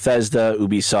had Bethesda,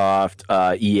 Ubisoft,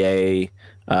 EA.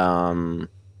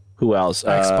 Who else?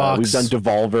 Xbox. We've done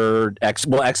Devolver.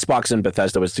 Xbox and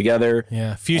Bethesda was together.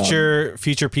 Yeah, future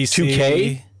PC.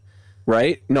 2K,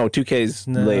 right? No, 2K's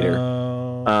later.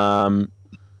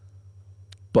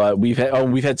 But we've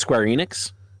had Square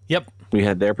Enix. Yep. We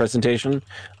had their presentation.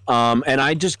 And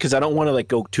I just because I don't want to like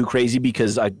go too crazy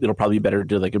because it'll probably be better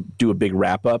to do a big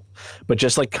wrap up. But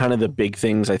just like kind of the big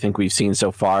things I think we've seen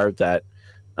so far that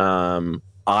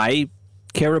I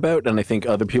care about and I think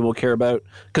other people care about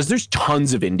because there's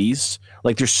tons of indies.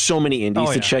 Like there's so many indies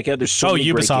to check out. There's so many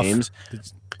Ubisoft. great games.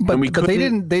 But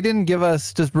they didn't give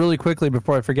us, just really quickly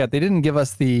before I forget, they didn't give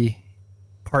us the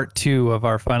part 2 of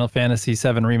our Final Fantasy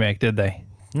VII remake, did they?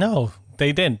 No,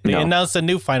 they didn't. They announced a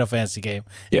new Final Fantasy game.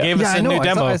 They gave us a new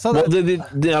demo. I saw that. Well, they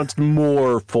announced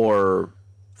more for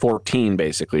 14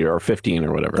 basically or 15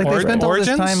 or whatever. Like they spent all this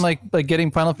Origins? time like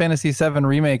getting Final Fantasy VII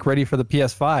remake ready for the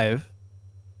PS5.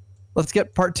 Let's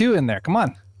get part 2 in there. Come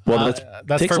on. Well,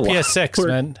 That's for PS6,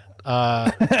 man.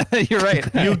 You're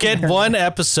right. You get 1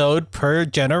 episode per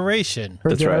generation. Per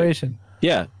That's right. generation.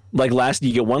 Yeah, like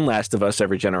you get one Last of Us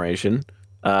every generation.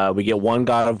 We get one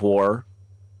God of War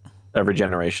every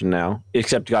generation now,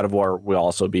 except God of War will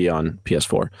also be on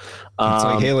PS4. It's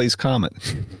like Haley's Comet.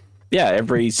 Yeah,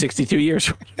 every 62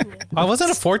 years. Was it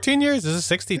a 14 years? Is it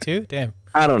 62? Damn.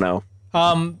 I don't know.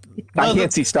 I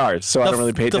can't see stars, so I don't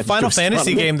really pay attention. The Final to Fantasy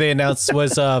astronomy. game they announced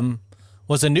was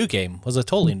a new game. Was a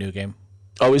totally new game.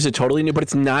 Oh, is it totally new? But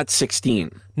it's not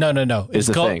 16. No. Is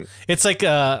the thing. It's like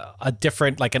a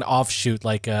different, like an offshoot.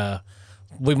 Like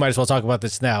we might as well talk about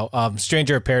this now.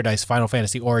 Stranger of Paradise Final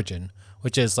Fantasy Origin,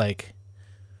 which is like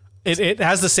it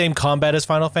has the same combat as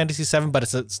Final Fantasy VII, but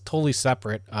it's totally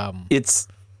separate.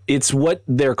 It's what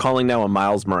they're calling now a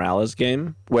Miles Morales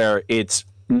game, where it's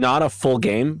not a full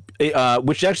game,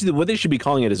 which actually what they should be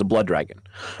calling it is a Blood Dragon,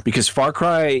 because Far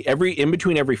Cry in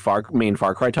between every main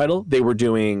Far Cry title, they were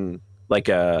doing like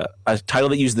a title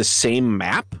that used the same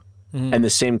map and the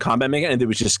same combat mechanic, and it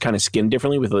was just kind of skinned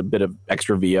differently with a bit of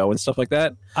extra VO and stuff like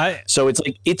that. So it's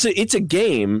like it's a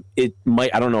game. It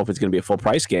might, I don't know if it's going to be a full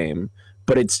price game,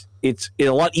 but it's a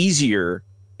lot easier.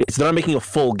 It's not making a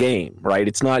full game, right?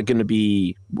 It's not going to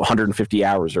be 150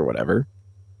 hours or whatever.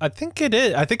 I think it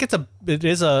is. I think it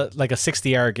is a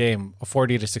 60-hour game, a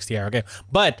 40 to 60-hour game.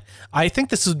 But I think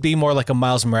this would be more like a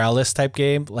Miles Morales type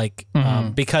game,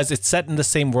 because it's set in the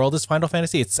same world as Final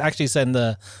Fantasy. It's actually set in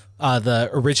the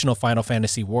original Final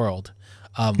Fantasy world.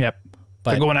 But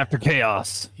they're going after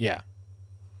chaos. Yeah,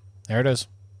 there it is.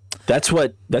 That's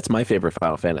my favorite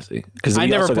Final Fantasy, because I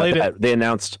never played it. They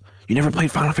announced you never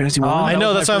played Final Fantasy 1. I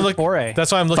know, that's why I'm looking.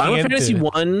 That's why I'm looking. Final Fantasy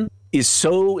 1 is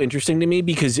so interesting to me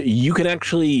because you can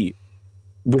actually,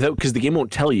 because the game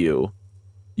won't tell you,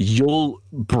 you'll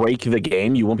break the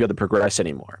game. You won't be able to progress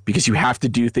anymore because you have to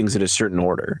do things in a certain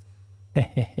order.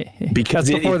 Because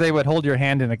before they would hold your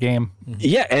hand in a game.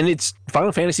 Yeah, and it's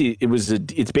Final Fantasy.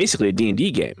 It's basically a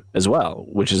D&D game as well,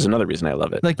 which is another reason I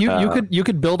love it. Like you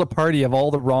could build a party of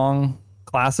all the wrong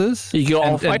classes. You go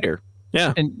all fighter.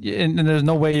 Yeah, and there's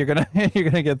no way you're gonna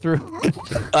get through.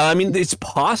 I mean, it's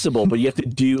possible, but you have to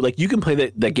do you can play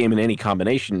that game in any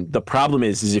combination. The problem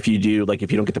is if you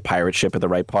don't get the pirate ship at the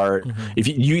right part, if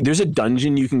you there's a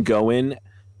dungeon you can go in,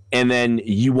 and then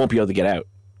you won't be able to get out,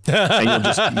 and you'll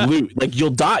just loot. You'll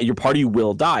die. Your party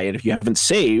will die, and if you haven't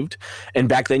saved, and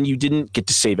back then you didn't get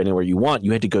to save anywhere you want,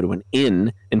 you had to go to an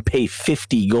inn and pay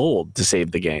 50 gold to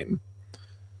save the game.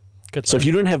 So if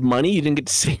you didn't have money, you didn't get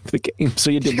to save the game. So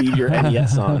you had to leave your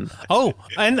NES on. Oh,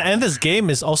 and this game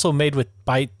is also made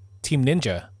by Team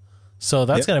Ninja. So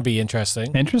that's going to be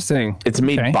interesting. Interesting. It's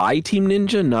made by Team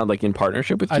Ninja, not in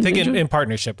partnership with Team Ninja? I think in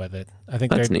partnership with it. I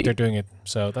think they're doing it.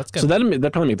 So that's good. So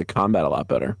that probably make the combat a lot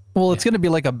better. Well, it's going to be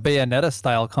like a Bayonetta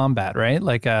style combat, right?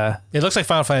 It looks like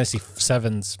Final Fantasy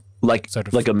VII's sort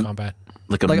of combat.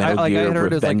 Like a Metal Gear I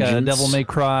heard it's Revengeance. like a Devil May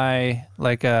Cry,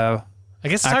 I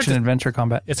guess it's action adventure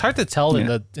combat. It's hard to tell in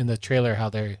the trailer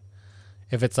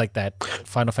if it's like that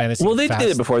Final Fantasy. Well, they did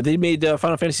it before. They made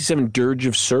Final Fantasy VII Dirge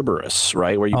of Cerberus,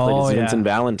 right, where you played as Vincent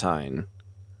Valentine.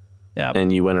 Yeah,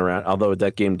 and you went around. Although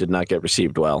that game did not get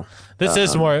received well. This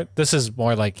is more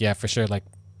like for sure.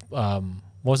 What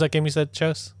was that game you said,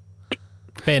 Chos?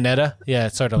 Bayonetta. Yeah,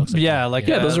 it sort of looks like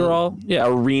those are all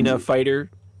arena fighter.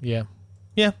 Yeah,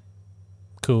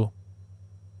 cool.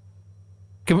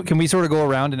 Can we sort of go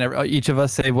around and each of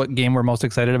us say what game we're most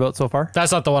excited about so far?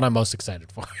 That's not the one I'm most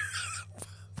excited for.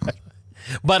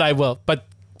 But I will. But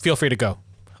feel free to go.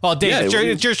 Oh, Dave,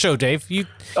 it's your show, Dave.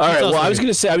 All right. Well, I was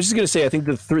just gonna say. I think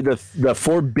the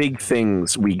four big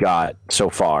things we got so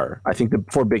far. I think the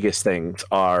four biggest things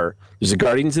are: there's a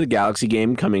Guardians of the Galaxy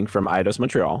game coming from Eidos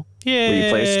Montreal, where you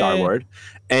play a Star-Lord,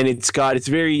 and it's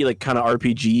very kind of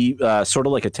RPG, sort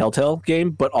of like a Telltale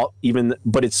game, but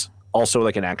it's also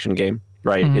like an action game.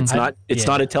 Right. It's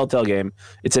not a Telltale game.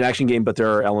 It's an action game, but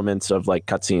there are elements of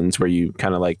cutscenes where you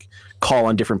kind of call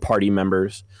on different party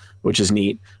members, which is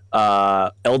neat.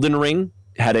 Elden Ring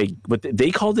had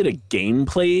they called it a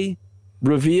gameplay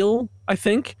reveal, I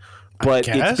think, but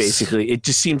it's basically, it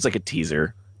just seems like a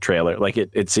teaser trailer.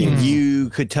 It seems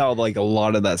you could tell a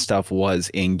lot of that stuff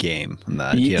was in game.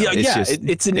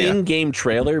 It's an in-game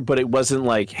trailer, but it wasn't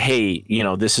hey,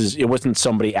 it wasn't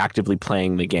somebody actively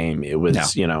playing the game. It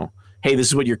was hey, this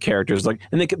is what your character's like,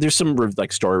 and there's some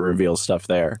story reveal stuff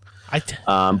there.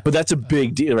 But that's a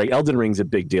big deal. Elden Ring's a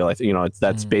big deal. I think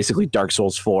that's basically Dark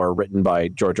Souls 4 written by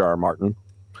George R.R. Martin.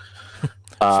 Which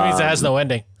means it has no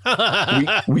ending.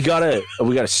 we got a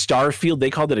Starfield. They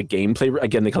called it a gameplay.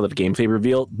 Again, they called it a gameplay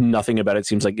reveal. Nothing about it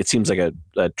seems like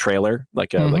a trailer,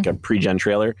 like a pre-gen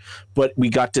trailer. But we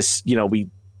got to we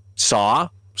saw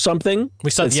something. We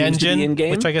saw the engine,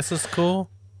 which I guess is cool.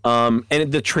 And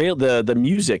the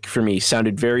music for me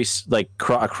sounded very a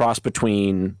cross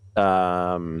between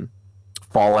Fallout,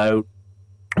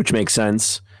 which makes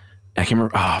sense. I can't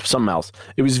remember something else.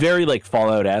 It was very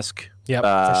Fallout-esque. Yeah,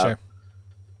 for sure.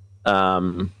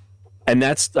 And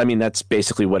that's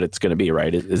basically what it's going to be,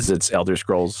 right? It's Elder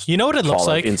Scrolls. You know what it looks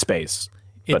like in space.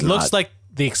 It looks like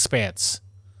The Expanse.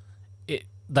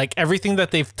 Everything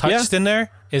that they've touched in there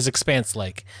is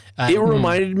Expanse-like. It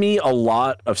reminded me a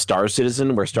lot of Star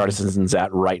Citizen, where Star Citizen's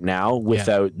at right now,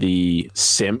 without the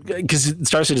sim. Because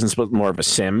Star Citizen's more of a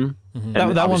sim.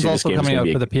 Mm-hmm. That one's also coming out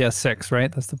for the PS6,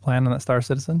 right? That's the plan on that Star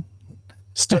Citizen.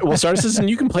 Star Citizen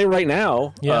you can play right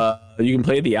now. Yeah. You can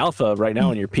play the alpha right now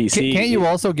on your PC. Can't you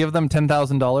also give them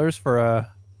 $10,000 for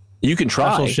a You can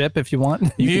try. special ship if you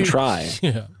want. You can try.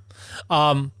 Yeah.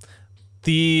 What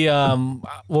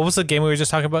was the game we were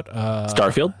just talking about?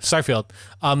 Starfield.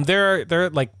 There are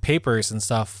like papers and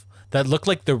stuff that look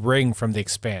like the ring from The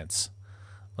Expanse.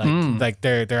 Like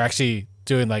they're actually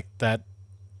doing like that.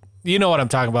 You know what I'm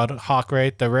talking about, Hawk,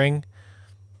 right? The ring.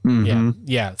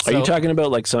 Yeah. So, are you talking about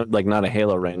like some not a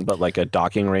Halo ring, but like a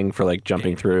docking ring for like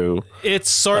jumping through? It's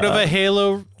sort of a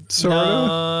Halo. Sort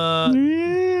of.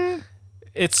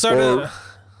 It's sort of.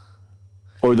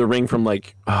 Or the ring from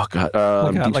like like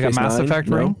a Mass Effect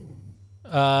ring.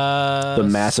 The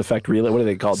Mass Effect relay. What are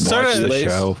they called?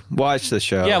 Watch the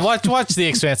show. Yeah, watch The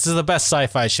Expanse. This is the best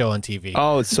sci-fi show on TV.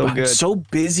 Oh, it's so good. I'm so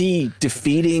busy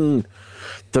defeating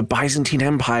the Byzantine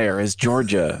Empire as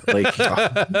Georgia. Like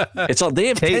it's all they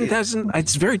have 10,000.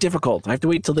 It's very difficult. I have to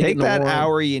wait till they take get in the that war.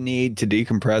 hour you need to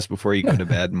decompress before you go to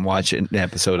bed and watch an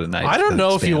episode at night. I don't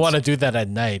know if you want to do that at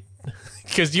night.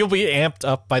 Because you'll be amped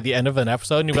up by the end of an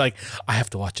episode and you'll be like, I have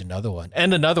to watch another one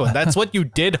and another one. That's what you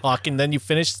did, Hawk, and then you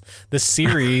finished the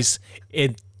series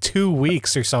in 2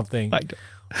 weeks or something.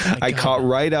 I caught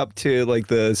right up to like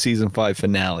the season 5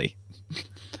 finale.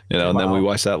 And then we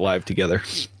watched that live together.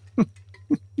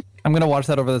 I'm gonna watch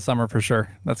that over the summer for sure.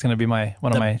 That's gonna be one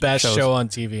of my best shows. show on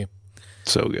TV.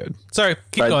 So good. Sorry,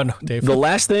 keep going, Dave. The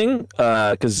last thing,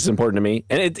 because it's important to me,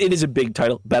 and it is a big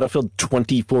title, Battlefield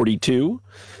 2042.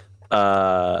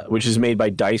 Which is made by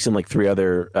DICE and like 3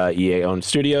 other EA-owned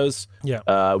studios.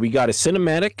 Yeah. We got a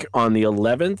cinematic on the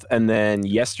 11th, and then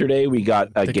yesterday we got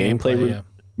a gameplay.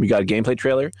 We got a gameplay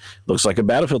trailer. Looks like a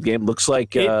Battlefield game. Looks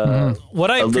like a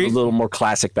little more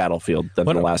classic Battlefield than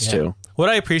the last two. What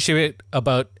I appreciate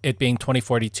about it being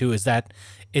 2042 is that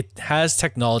it has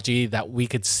technology that we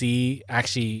could see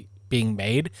actually being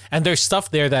made, and there's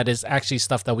stuff there that is actually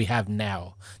stuff that we have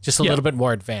now, just a little bit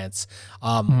more advanced.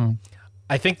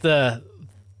 I think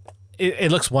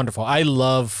it looks wonderful. I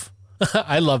love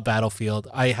Battlefield.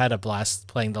 I had a blast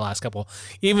playing the last couple.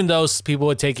 Even though people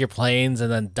would take your planes and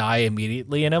then die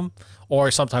immediately in them,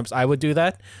 or sometimes I would do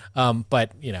that.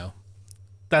 But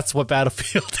that's what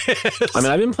Battlefield is. I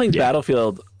mean, I've been playing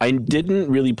Battlefield. I didn't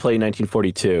really play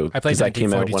 1942. I played 1942. That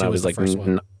came out when I was like,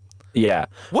 yeah.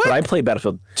 What? But I played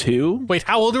Battlefield 2. Wait,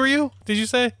 how old were you? Did you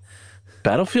say?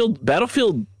 Battlefield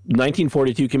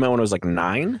 1942 came out when I was like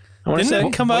 9. Didn't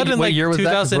it come out in like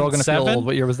 2007?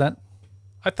 What year was that?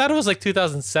 I thought it was like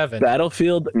 2007.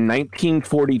 Battlefield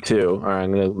 1942. All right,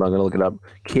 I'm gonna look it up.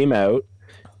 Came out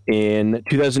in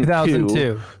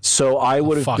 2002. So I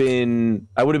would have been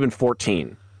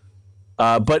 14.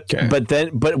 But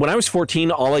when I was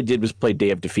 14, all I did was play Day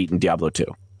of Defeat and Diablo 2.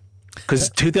 Because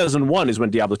 2001 is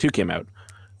when Diablo 2 came out.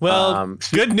 Well,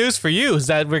 good news for you is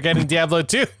that we're getting Diablo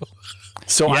 2.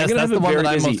 So I'm gonna have the one that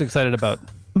I'm busy most excited about.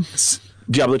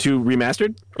 Diablo 2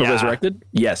 remastered or resurrected?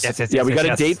 Yes. We got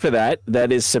a date for that.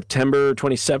 That is September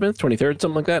 27th, 23rd,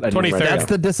 something like that. 23rd. That's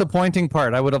the disappointing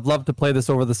part. I would have loved to play this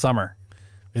over the summer.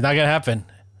 It's not gonna happen.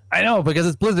 I know, because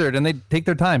it's Blizzard and they take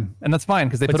their time, and that's fine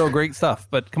because they put out great stuff.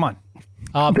 But come on.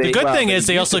 The good thing is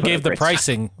they also gave the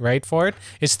pricing right for it.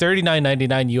 It's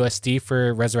 $39.99 USD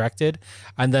for Resurrected,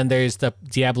 and then there's the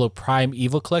Diablo Prime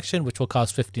Evil Collection, which will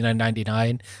cost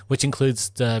 $59.99, which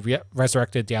includes the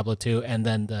Resurrected Diablo 2 and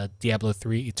then the Diablo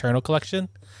 3 Eternal Collection.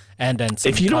 And then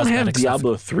if you don't have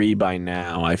Diablo 3 by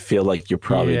now, I feel like you're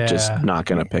probably just not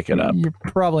going to pick it up. You're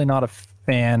probably not a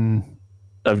fan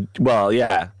of. Well,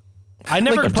 yeah. I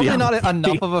never probably not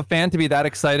enough of a fan to be that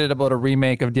excited about a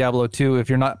remake of Diablo 2 if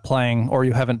you're not playing or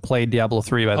you haven't played Diablo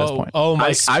 3 by this point. Oh, my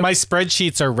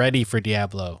spreadsheets are ready for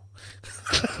Diablo.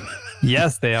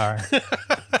 Yes, they are.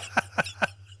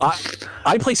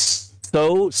 I play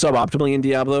so suboptimally in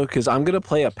Diablo because I'm going to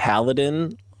play a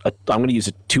paladin. I'm going to use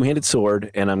a two-handed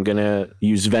sword and I'm going to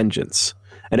use vengeance.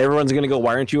 And everyone's going to go,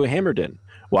 "Why aren't you a Hammerdin?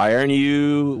 Why aren't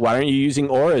you using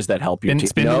auras that help your team?"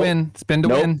 Spin to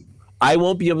win. I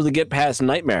won't be able to get past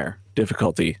Nightmare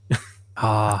difficulty.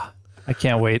 I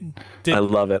can't wait. I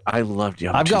love it. I love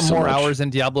Diablo. I've got more hours in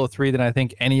Diablo 3 than I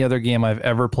think any other game I've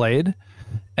ever played.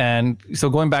 And so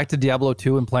going back to Diablo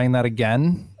 2 and playing that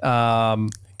again,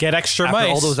 get extra after mice.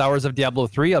 all those hours of Diablo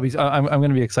 3, I'm going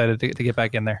to be excited to get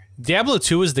back in there. Diablo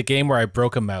 2 is the game where I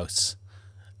broke a mouse.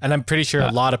 And I'm pretty sure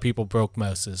a lot of people broke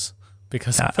mouses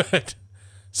because of it.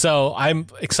 So I'm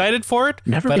excited for it.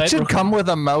 It should come with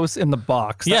a mouse in the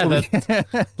box.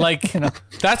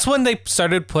 That's when they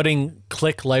started putting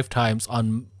click lifetimes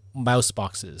on mouse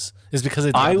boxes. Is because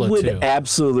of Diablo 2. I would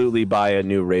absolutely buy a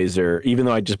new Razer, even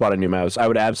though I just bought a new mouse. I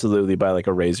would absolutely buy like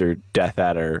a Razer Death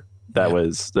Adder that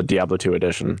was the Diablo 2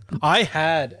 edition. I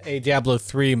had a Diablo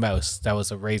 3 mouse that was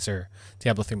a Razer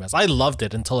Diablo 3 mouse. I loved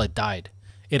it until it died.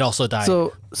 it also died.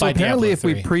 So by apparently, Diablo if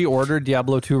we 3. pre-order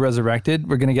Diablo 2 Resurrected,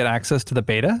 we're going to get access to the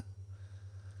beta.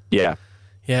 Yeah.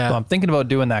 Yeah. So I'm thinking about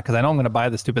doing that because I know I'm going to buy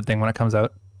the stupid thing when it comes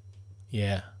out.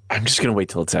 Yeah. I'm just gonna wait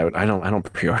till it's out. I don't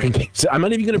pre-order games. I'm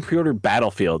not even gonna pre-order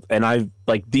Battlefield. And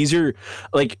these are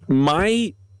like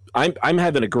I'm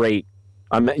having a great.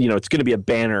 It's gonna be a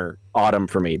banner autumn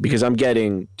for me because I'm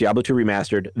getting Diablo 2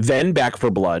 remastered, then Back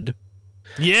 4 Blood.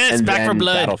 Yes, and Back 4 then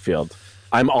Blood. Battlefield.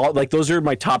 I'm all like those are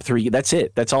my top 3. That's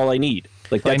it. That's all I need.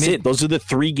 Like that's it. Those are the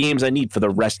 3 games I need for the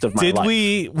rest of my life.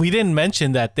 We didn't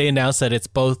mention that they announced that it's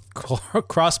both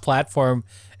cross-platform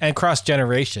and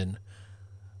cross-generation.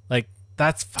 Like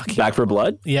that's fucking Back 4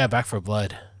 Blood? Yeah, Back 4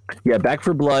 Blood. Yeah, Back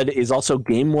 4 Blood is also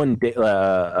Game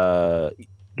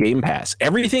Pass.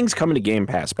 Everything's coming to Game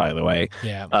Pass, by the way.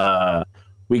 Yeah.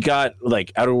 We got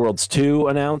like Outer Worlds 2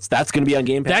 announced. That's going to be on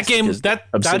Game Pass. That game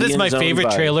that is my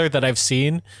favorite trailer that I've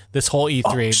seen this whole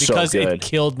E3 because it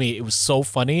killed me. It was so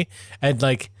funny and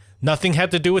like nothing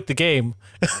had to do with the game,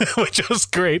 which was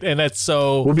great. And that's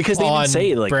so because they didn't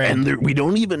say like, brand. and we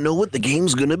don't even know what the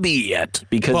game's going to be yet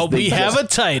because we have a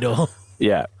title.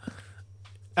 Yeah.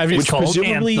 I mean, Which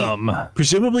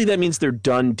presumably that means they're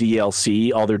done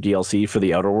DLC, all their DLC for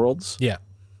the Outer Worlds. Yeah.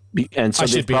 And so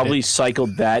they've probably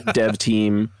cycled that dev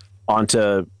team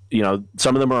onto,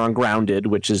 some of them are on Grounded,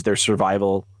 which is their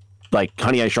survival, like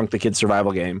Honey, I Shrunk the Kids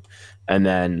survival game. And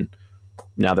then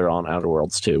now they're on Outer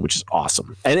Worlds too, which is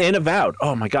awesome. And Avowed.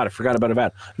 Oh my God, I forgot about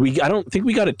Avowed. I don't think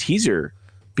we got a teaser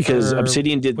because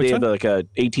Obsidian they have like a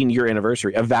 18-year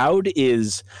anniversary. Avowed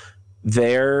is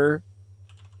their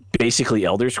basically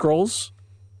Elder Scrolls.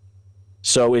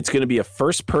 So it's going to be a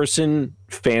first-person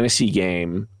fantasy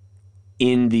game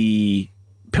in the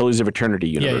Pillars of Eternity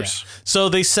universe. Yeah. So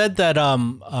they said that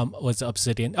was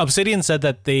Obsidian. Obsidian said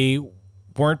that they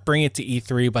weren't bringing it to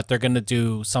E3, but they're going to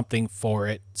do something for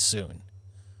it soon.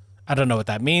 I don't know what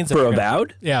that means. For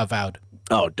Avowed? Yeah, Avowed.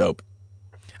 Oh, dope.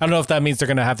 I don't know if that means they're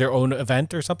going to have their own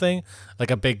event or something, like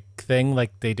a big thing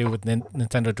like they do with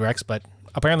Nintendo Directs, but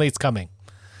apparently it's coming.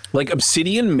 Like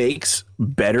Obsidian makes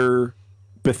better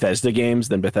Bethesda games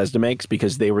than Bethesda makes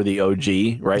because they were the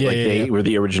OG, right? They were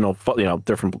the original,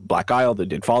 they're from Black Isle. They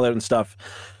did Fallout and stuff.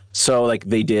 So like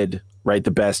they did, right,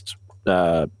 the best,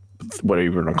 whatever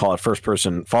you want to call it, first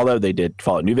person Fallout. They did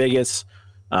Fallout New Vegas.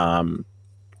 And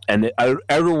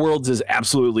Outer Worlds is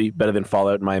absolutely better than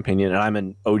Fallout in my opinion. And I'm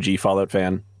an OG Fallout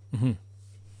fan. Mm-hmm.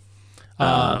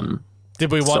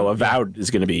 So Avowed is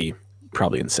going to be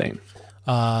probably insane.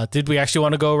 Did we actually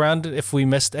want to go around if we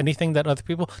missed anything that other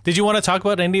people? Did you want to talk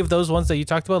about any of those ones that you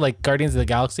talked about, like Guardians of the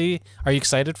Galaxy? Are you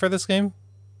excited for this game?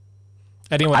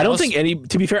 Anyone else?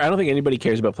 To be fair, I don't think anybody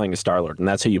cares about playing a Star-Lord, and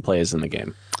that's who you play as in the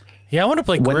game. Yeah, I want to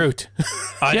play Groot.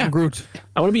 Groot.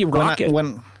 I want to be Rocket.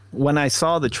 When I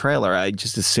saw the trailer, I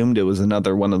just assumed it was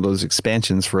another one of those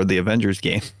expansions for the Avengers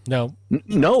game. No.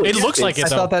 No. It looks like it,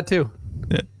 though. I thought that too.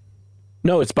 Yeah.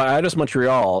 No, it's by Eidos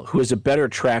Montreal, who has a better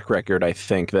track record, I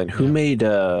think, than who made...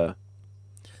 Didn't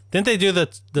they do the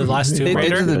last Tomb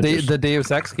Raider? They did the Deus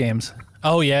Ex games.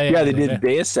 Oh, yeah. Yeah, they did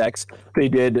Deus Ex. They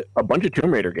did a bunch of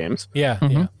Tomb Raider games. Yeah,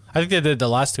 yeah. I think they did the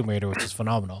last Tomb Raider, which is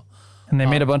phenomenal. And they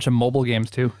made a bunch of mobile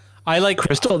games, too. I like...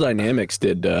 Crystal Dynamics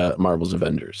did Marvel's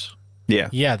Avengers. Yeah.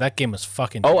 Yeah, that game was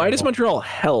fucking terrible. terrible. Eidos Montreal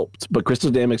helped, but Crystal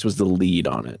Dynamics was the lead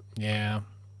on it. Yeah.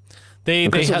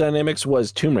 Crystal Dynamics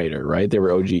was Tomb Raider, right? They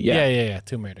were OG. Yeah,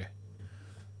 Tomb Raider.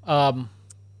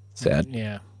 Sad.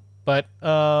 Yeah. But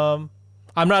I'm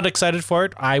not excited for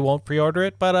it. I won't pre-order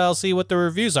it, but I'll see what the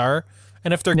reviews are.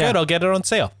 And if they're good, I'll get it on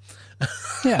sale.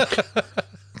 Yeah.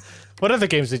 What other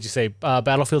games did you say?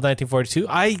 Battlefield 1942?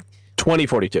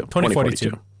 2042.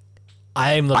 2042.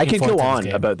 I could go on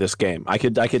about this game. I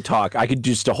could talk. I could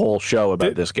do just a whole show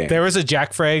about this game. There was a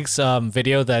Jack Frags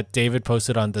video that David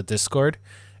posted on the Discord.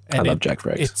 And I love Jack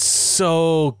Frags. It's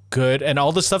so good. And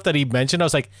all the stuff that he mentioned, I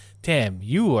was like, damn,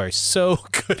 you are so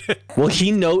good at Well, he's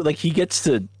just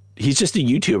a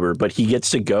YouTuber, but he gets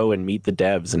to go and meet the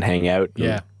devs and hang out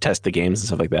and test the games and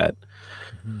stuff like that.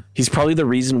 Mm-hmm. He's probably the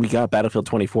reason we got Battlefield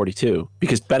 2042,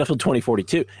 because Battlefield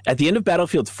 2042, at the end of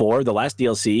Battlefield 4, the last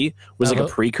DLC was like a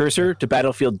precursor to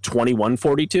Battlefield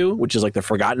 2142, which is like the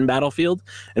forgotten Battlefield.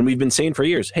 And we've been saying for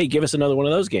years, hey, give us another one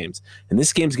of those games. And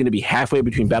this game's going to be halfway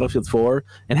between Battlefield 4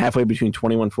 and halfway between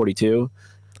 2142.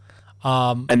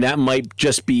 And that might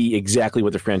just be exactly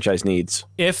what the franchise needs.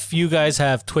 If you guys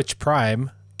have Twitch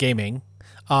Prime Gaming,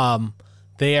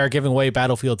 they are giving away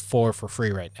Battlefield 4 for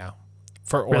free right now.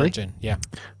 For Origin, yeah.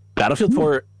 Battlefield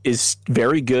 4 is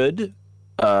very good.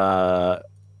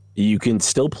 You can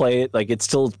still play it. Like, it's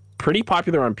still pretty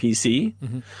popular on PC.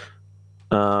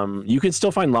 You can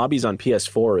still find lobbies on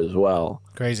PS4 as well.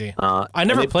 Crazy. I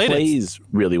never played it. It plays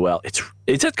really well.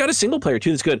 It's got a single player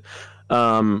too. That's good.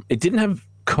 It didn't have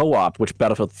co-op, which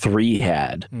Battlefield 3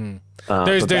 had.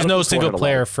 There's no single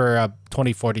player for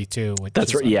 2042.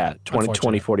 That's right. Yeah,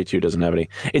 2042 doesn't have any.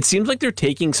 It seems like they're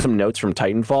taking some notes from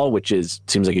Titanfall, which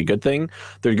seems like a good thing.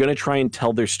 They're going to try and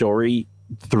tell their story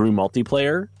through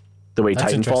multiplayer, the way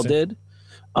Titanfall did.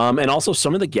 And also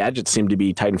some of the gadgets seem to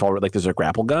be Titanfall. Like there's a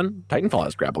grapple gun. Titanfall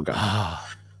has grapple gun.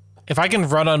 If I can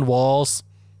run on walls,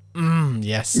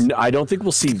 yes. No, I don't think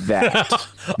we'll see that.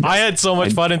 I had so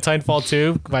much fun in Titanfall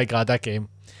 2. My God, that game.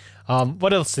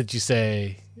 What else did you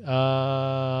say?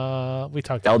 We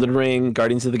talked Elden Ring,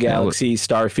 Guardians of the Galaxy,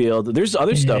 Starfield. There's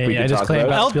other stuff we can talk about.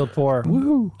 Battlefield 4.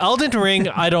 Woo. Elden Ring,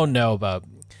 I don't know about.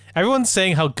 Everyone's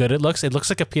saying how good it looks. It looks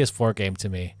like a PS4 game to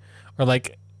me, or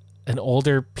like an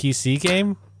older PC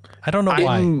game. I don't know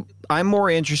why. I'm more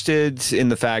interested in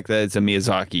the fact that it's a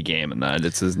Miyazaki game and that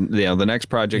it's the next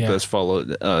project that's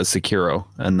followed Sekiro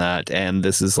and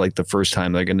this is like the first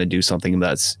time they're going to do something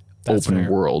that's open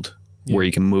fair. World where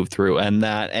you can move through and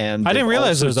I didn't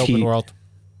realize it was open world.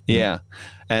 Yeah.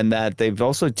 And that they've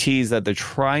also teased that they're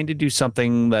trying to do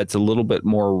something that's a little bit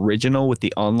more original with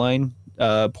the online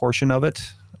portion of it.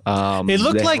 It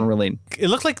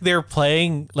looked like they're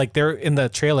playing, like they're in the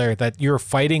trailer that you're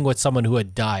fighting with someone who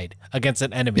had died against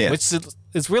an enemy, which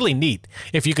is really neat.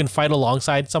 If you can fight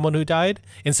alongside someone who died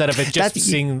instead of it just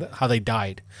seeing how they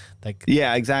died. Like,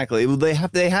 yeah, exactly. They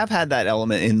have had that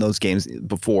element in those games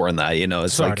before, and that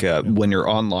it's when you're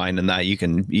online and that you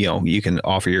can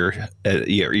offer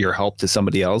your help to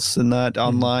somebody else in that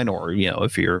online, or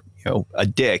if you're a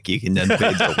dick, you can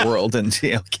invade their world and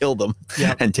kill them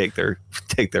and take their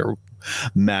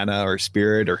mana or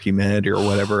spirit or humanity or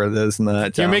whatever it is. And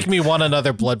that you're making me want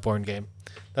another Bloodborne game.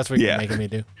 That's what you're making me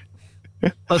do.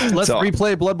 Let's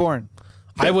replay Bloodborne.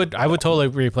 I would totally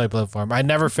replay Bloodborne. I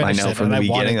never finished it. From the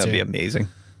beginning, that'd be amazing.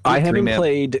 I haven't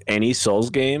played any Souls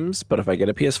games, but if I get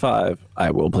a PS5, I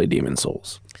will play Demon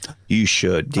Souls. You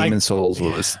should. Demon Souls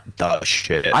was the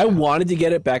shit. I wanted to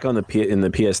get it back on in the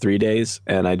PS3 days,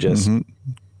 and I just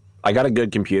I got a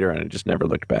good computer, and I just never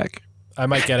looked back. I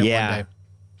might get it one day.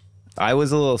 I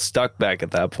was a little stuck back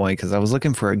at that point because I was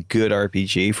looking for a good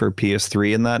RPG for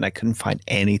PS3 and I couldn't find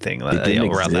anything around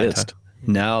that time.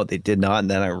 No, they did not.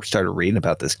 And then I started reading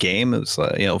about this game. It was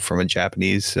from a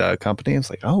Japanese company. I was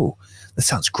like, oh, this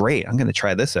sounds great. I'm going to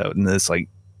try this out. And it's like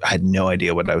I had no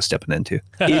idea what I was stepping into.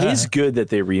 It is good that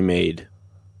they remade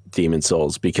Demon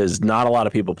Souls because not a lot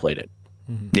of people played it.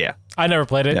 Mm-hmm. Yeah, I never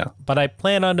played it, but I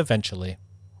plan on eventually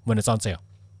when it's on sale.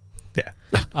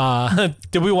 Yeah.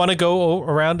 Do we want to go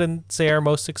around and say our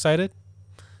most excited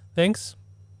things?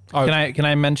 Can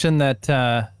I mention that?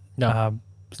 No.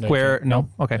 Square. No.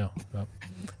 Okay. No.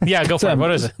 Yeah, go for it.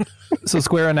 What is it? So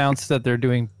Square announced that they're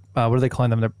doing. What are they calling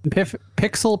them? They're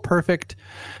pixel perfect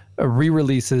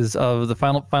re-releases of the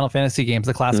Final Fantasy games,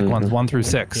 the classic ones, 1 through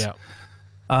 6. Yeah.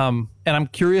 And I'm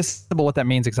curious about what that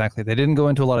means exactly. They didn't go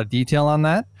into a lot of detail on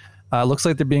that. It looks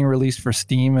like they're being released for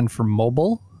Steam and for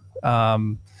mobile.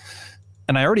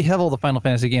 And I already have all the Final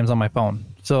Fantasy games on my phone.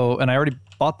 And I already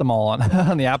bought them all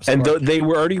on the App Store. And they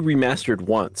were already remastered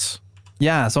once.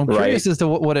 Yeah, so I'm curious as to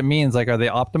what it means. Like, are they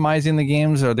optimizing the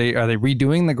games? Are they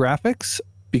redoing the graphics?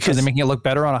 Because they're making it look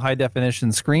better on a high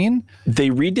definition screen. They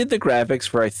redid the graphics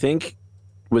for, I think,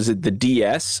 was it the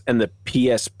DS and the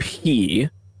PSP?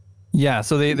 Yeah,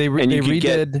 so they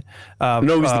redid. No,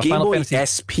 it was the Game Boy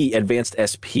SP, Advanced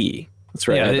SP. That's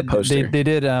right. Yeah, the poster. They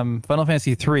did Final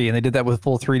Fantasy 3, and they did that with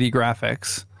full 3D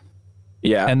graphics.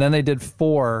 Yeah, and then they did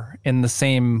 4 in the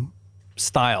same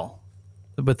style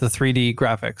with the 3D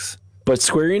graphics. But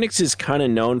Square Enix is kind of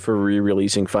known for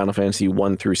re-releasing Final Fantasy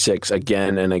 1 through 6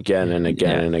 again and again and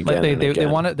again and again. They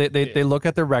want it. They look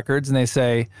at their records and they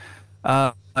say,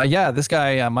 this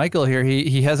guy Michael here,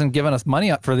 he hasn't given us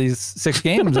money up for these 6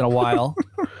 games in a while.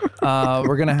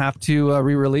 We're gonna have to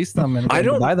re-release them and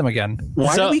buy them again.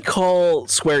 Why do we call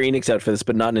Square Enix out for this,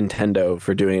 but not Nintendo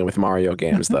for doing it with Mario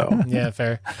games, though? Yeah,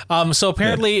 fair. So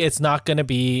apparently, it's not gonna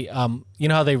be. You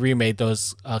know how they remade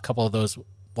those a couple of those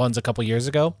ones a couple years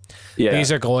ago? Yeah, these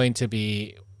are going to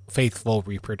be faithful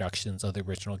reproductions of the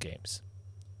original games.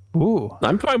 Ooh,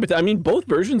 I'm fine with that. I mean, both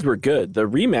versions were good. The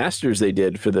remasters they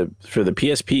did for the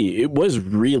PSP, it was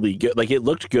really good. Like, it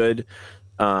looked good.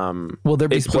 Will there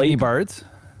be Spooky Bards?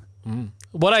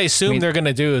 What I assume they're going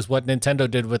to do is what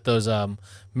Nintendo did with those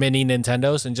mini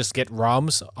Nintendos and just get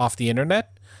ROMs off the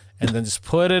internet and then just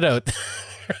put it out.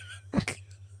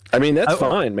 I mean, that's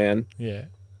fine, man. Yeah.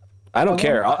 I don't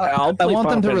care. I'll play I want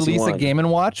them to Fantasy release 1. a Game &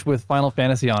 Watch with Final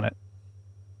Fantasy on it.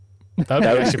 That would be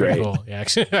actually pretty cool. Yeah,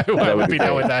 actually, I would be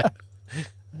down with that.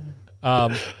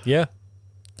 Yeah.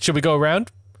 Should we go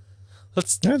around?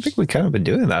 Let's. I think we kind of been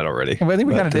doing that already. I think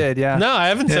we kind of did, yeah. No, I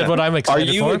haven't said what I'm excited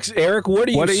for. Eric? What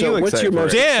are you? What's your excited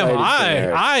most? for? Damn, excited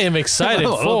for, I am excited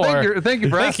for. Thank you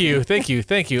for asking. Thank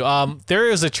you. There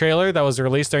is a trailer that was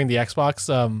released during the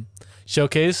Xbox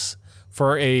showcase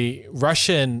for a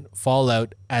Russian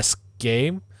Fallout-esque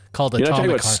game called You're not talking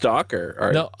Atomic about Heart. Stalker,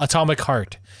 or No, Atomic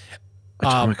Heart.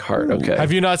 Atomic Heart. Okay.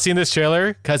 Have you not seen this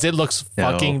trailer? Because it looks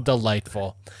fucking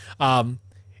delightful.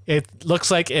 It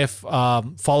looks like if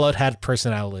Fallout had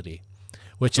personality,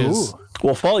 which is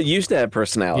Well, Fallout used to have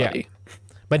personality.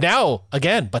 but now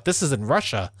again, but this is in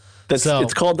Russia.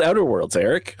 It's called Outer Worlds,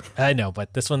 Eric. I know,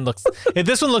 but this one looks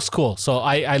cool. So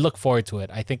I look forward to it.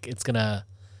 I think it's gonna.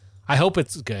 I hope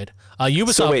it's good.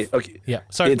 Ubisoft. So wait, okay. Yeah,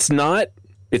 sorry. It's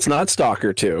not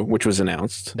Stalker 2, which was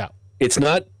announced. No. It's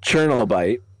not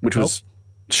Chernobyl, which was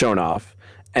shown off,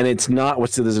 and it's not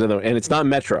there's another one, and it's not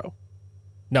Metro.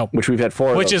 No, Which we've had 4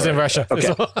 of which those is in already. Russia.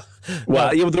 Okay.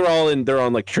 Well, yeah, they're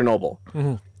on like Chernobyl.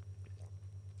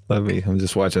 I'm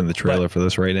just watching the trailer for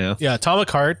this right now. Yeah, Atomic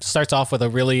Heart starts off with a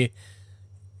really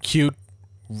cute,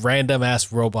 random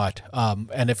ass robot.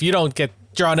 And if you don't get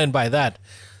drawn in by that,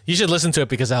 you should listen to it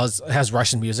because it has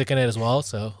Russian music in it as well.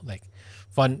 So like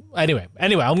fun. Anyway,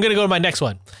 I'm gonna go to my next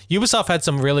one. Ubisoft had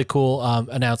some really cool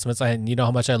announcements, and you know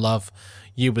how much I love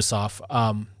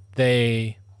Ubisoft.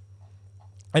 They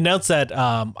announced that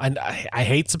I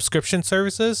hate subscription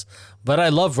services, but I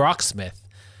love Rocksmith.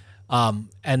 And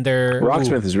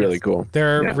Rocksmith is really cool.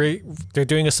 They're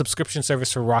doing a subscription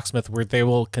service for Rocksmith where they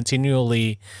will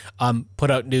continually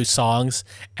put out new songs,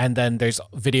 and then there's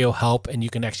video help, and you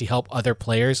can actually help other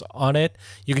players on it.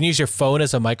 You can use your phone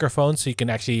as a microphone, so you can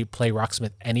actually play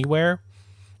Rocksmith anywhere,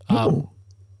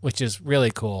 which is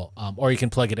really cool. Or you can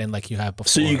plug it in like you have before.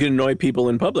 So you can annoy people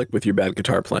in public with your bad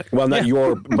guitar playing. Well, not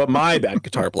but my bad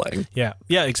guitar playing. Yeah,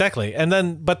 exactly. And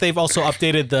then, but they've also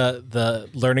updated the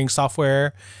learning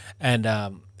software, and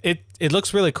it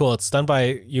looks really cool. It's done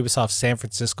by Ubisoft San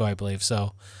Francisco, I believe.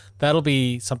 So that'll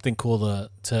be something cool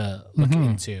to look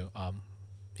into.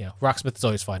 Rocksmith is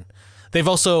always fun. They've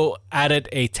also added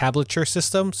a tablature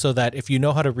system so that if you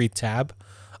know how to read tab,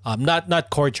 not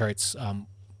chord charts,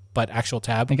 but actual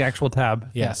tab. I think actual tab.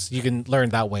 Yes, you can learn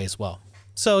that way as well.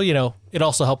 So, it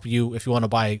also helps you if you want to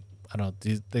buy, I don't know,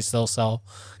 do they still sell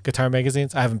guitar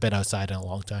magazines? I haven't been outside in a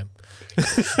long time.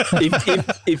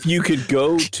 if you could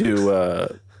go to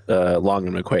Long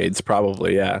and McQuaid's,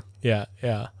 probably, yeah. Yeah.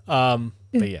 But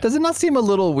yeah. Does it not seem a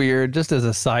little weird, just as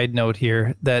a side note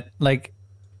here, that like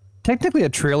technically a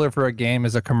trailer for a game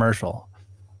is a commercial?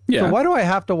 Yeah. So why do I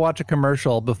have to watch a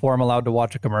commercial before I'm allowed to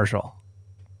watch a commercial?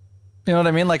 You know what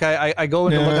I mean? Like I go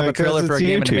in to look up a trailer for a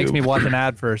game, and it makes me watch an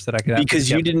ad first that I can.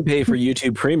 Because you didn't pay for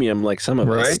YouTube Premium like some of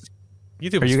us.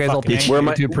 YouTube Are you guys all paying Where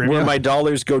YouTube Premium? where my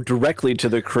dollars go directly to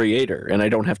the creator, and I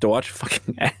don't have to watch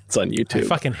fucking ads on YouTube. I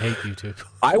fucking hate YouTube.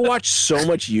 I watch so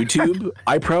much YouTube.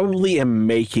 I probably am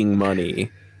making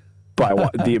money by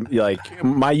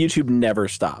my YouTube never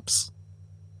stops.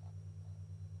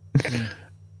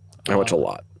 I watch a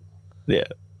lot. Yeah.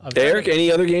 Eric,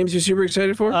 any other games you're super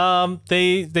excited for?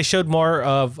 They showed more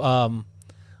of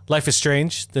Life is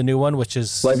Strange, the new one, which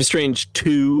is Life is Strange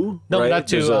 2. No, right? not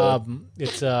 2.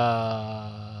 It's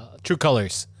True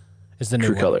Colors is the new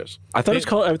True one. Colors. I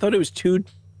thought it was 2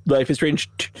 Life is Strange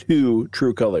 2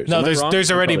 True Colors. No, Am I wrong?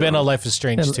 there's already been a wrong. Life is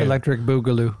Strange 2. Electric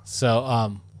Boogaloo.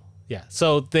 So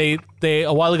so they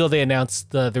a while ago they announced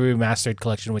the remastered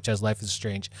collection, which has Life is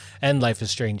Strange and Life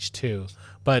is Strange 2.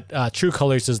 But True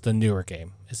Colors is the newer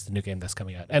game. It's the new game that's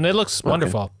coming out, and it looks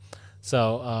wonderful.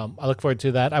 So I look forward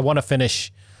to that. I want to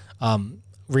finish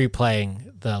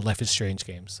replaying the Life is Strange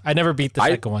games. I never beat the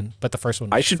second one, but the first one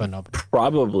was I should phenomenal.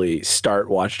 probably start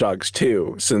Watch Dogs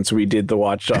 2 since we did the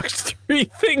Watch Dogs 3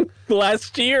 thing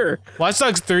last year. Watch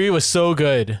Dogs 3 was so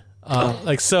good.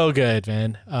 So good,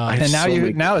 man. And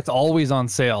now it's always on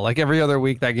sale. Like every other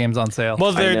week, that game's on sale.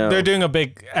 Well, they're doing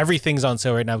everything's on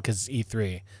sale right now because it's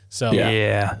E3. So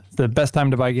yeah, it's the best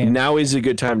time to buy games. Now is a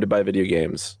good time to buy video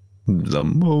games. The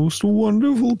most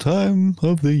wonderful time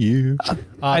of the year.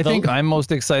 I think I'm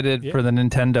most excited for the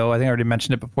Nintendo. I think I already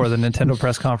mentioned it before, the Nintendo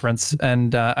press conference,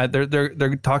 and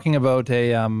they're talking about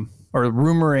or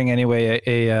rumoring anyway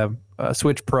a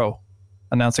Switch Pro,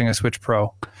 announcing a Switch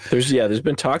Pro. There's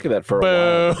been talk of that for a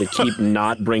while. They keep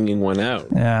not bringing one out.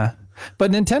 Yeah,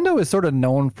 but Nintendo is sort of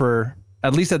known for,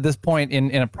 at least at this point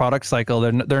in a product cycle,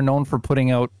 they're known for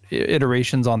putting out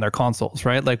iterations on their consoles,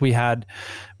 right? Like we had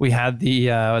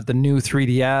the new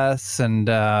 3DS and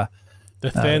the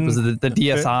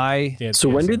DSi. Yeah, So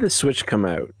when did the Switch come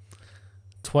out?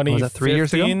 2015? Was that 3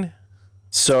 years ago?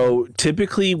 So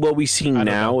typically what we see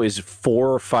now is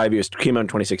 4 or 5 years, came out in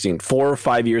 2016, 4 or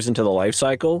 5 years into the life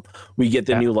cycle, we get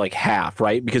the new like half,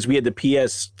 right? Because we had the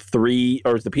PS3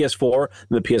 or the PS4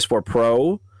 and the PS4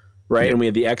 Pro, right? And we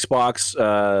had the Xbox,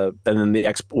 and then the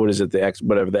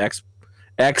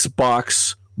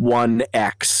Xbox One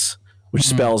X, which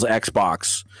spells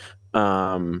Xbox.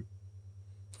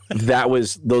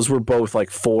 Those were both like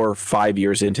 4 or 5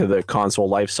 years into the console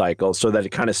life cycle, so that it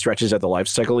kind of stretches out the life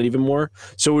cycle even more.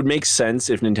 So it would make sense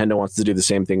if Nintendo wants to do the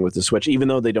same thing with the Switch, even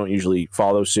though they don't usually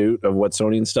follow suit of what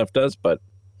Sony and stuff does, but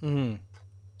it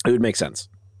would make sense.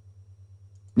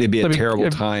 It'd be a terrible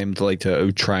time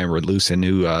to try and release a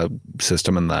new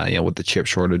system in that, with the chip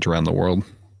shortage around the world.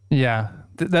 Yeah.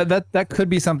 That could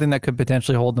be something that could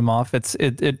potentially hold them off.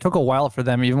 It took a while for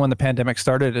them, even when the pandemic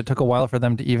started. It took a while for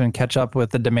them to even catch up with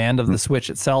the demand of the Switch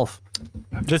itself.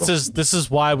 This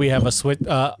is why we have a Switch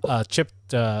chip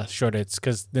shortage,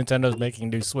 because Nintendo's making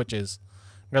new Switches.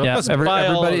 Like,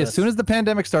 everybody, as soon as the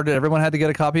pandemic started, everyone had to get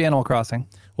a copy of Animal Crossing.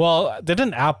 Well,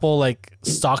 didn't Apple like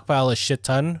stockpile a shit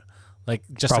ton, like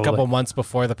just a couple months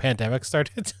before the pandemic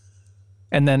started?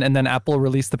 And then Apple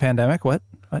released the pandemic. What?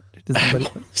 Does anybody?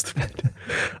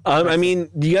 I mean,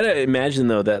 you gotta imagine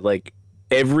though that like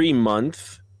every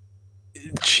month,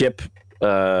 chip.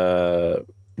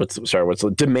 What's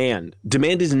demand?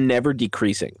 Demand is never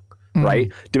decreasing,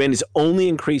 right? Demand is only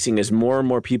increasing as more and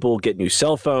more people get new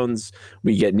cell phones.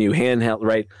 We get new handheld,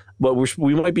 right? But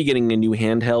we might be getting a new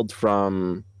handheld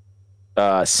from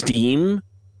Steam.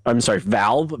 I'm sorry,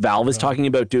 Valve. Valve is talking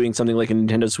about doing something like a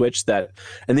Nintendo Switch and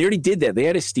they already did that. They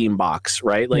had a Steam box,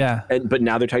 right? But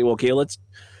now they're talking, okay,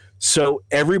 so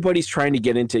everybody's trying to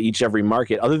get into every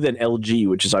market other than LG,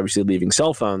 which is obviously leaving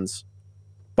cell phones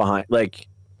behind. Like,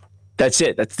 that's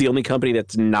it. That's the only company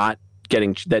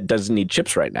that doesn't need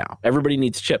chips right now. Everybody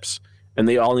needs chips, and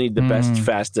they all need the best,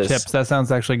 fastest chips. That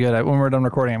sounds actually good. When we're done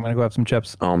recording, I'm going to go have some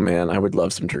chips. Oh man, I would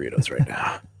love some Doritos right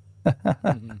now.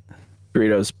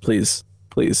 Doritos, please.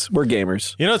 Please, we're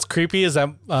gamers. You know what's creepy is that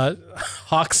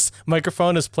Hawk's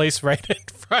microphone is placed right in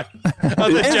front of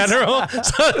the general,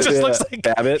 so it just looks like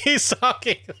Abbott. He's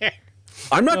talking there.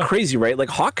 I'm not crazy, right? Like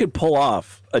Hawk could pull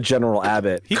off a General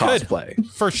Abbott cosplay could,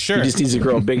 for sure. He just needs to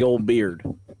grow a big old beard.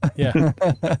 Yeah. You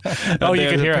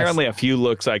can hear apparently us. A few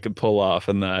looks I could pull off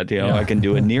in that. I can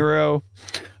do a Nero.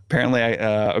 Apparently,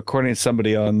 according to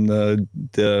somebody on the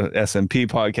SMP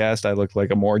podcast, I look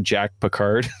like a more Jack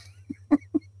Picard.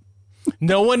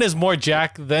 No one is more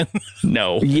Jack than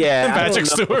Patrick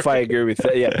Stewart. If I agree with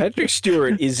that, Patrick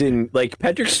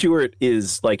Stewart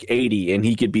is like 80 and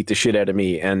he could beat the shit out of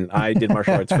me, and I did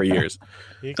martial arts for years.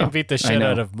 He can beat the shit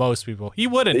out of most people. He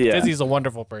wouldn't, because he's a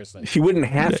wonderful person. He wouldn't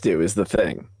have to, is the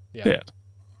thing. Yeah.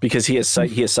 Because he has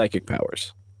psychic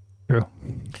powers. True.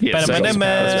 He has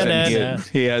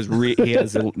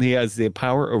the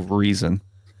power of reason.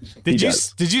 Did you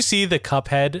see the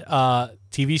Cuphead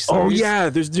TV series? Oh yeah,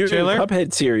 there's a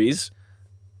Cuphead series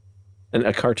and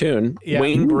a cartoon. Yeah.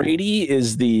 Wayne Brady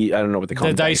is I don't know what they call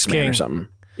him, the Dice King or something.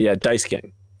 Yeah, Dice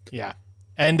King. Yeah,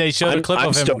 and they showed a clip of him.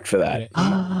 I'm stoked for that.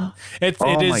 It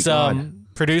is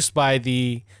produced by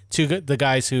the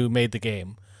guys who made the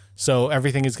game, so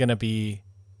everything is going to be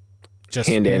just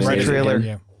hand-animated. Trailer.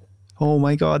 Yeah. Oh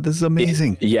my god, this is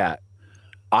amazing.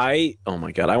 Oh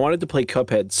my god, I wanted to play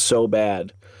Cuphead so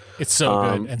bad. It's so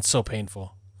good and so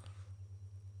painful.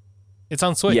 It's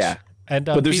on Switch. Yeah, and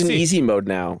but there's PC. an easy mode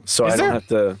now, so I don't have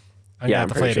to. I'm gonna have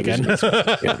to play it again.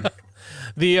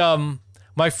 The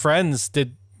my friends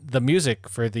did the music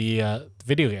for the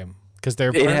video game because they're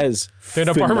in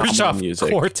a barbershop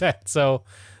quartet, so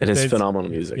it has phenomenal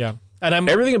music. Yeah, and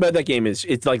everything about that game is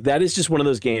that is just one of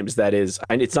those games that is,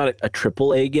 and it's not a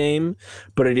AAA game,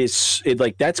 but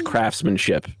that's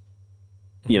craftsmanship,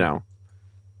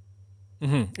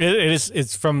 Mm-hmm.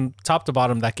 It's from top to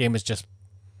bottom. That game is just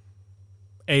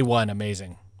A1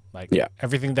 amazing.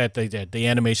 Everything that they did. The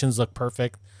animations look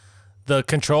perfect. The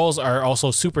controls are also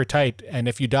super tight, and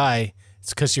if you die,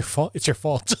 it's because it's your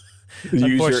fault.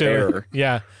 Use your error.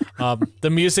 Yeah. The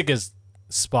music is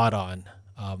spot on.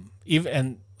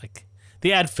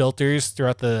 They add filters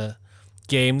throughout the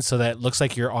game so that it looks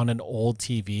like you're on an old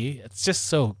TV. It's just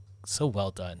so well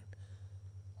done.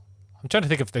 I'm trying to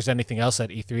think if there's anything else at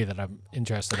E3 that I'm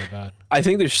interested about. I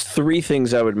think there's 3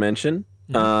 things I would mention.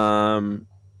 Mm-hmm.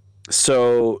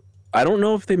 So I don't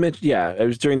know if they mentioned. Yeah, it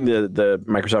was during the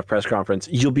Microsoft press conference.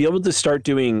 You'll be able to start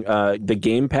doing the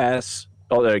Game Pass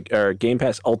or Game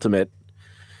Pass Ultimate.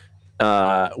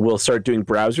 Will start doing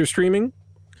browser streaming.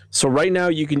 So right now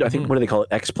you can. I think what do they call it?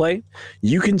 XPlay.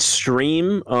 You can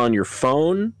stream on your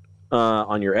phone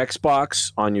on your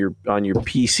Xbox, on your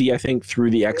PC, I think,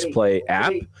 through the XPlay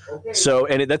app. So,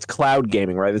 and that's cloud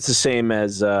gaming, right? It's the same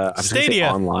as Stadia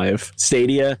on live.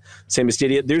 Stadia, same as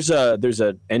Stadia. There's a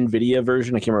NVIDIA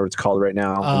version. I can't remember what it's called right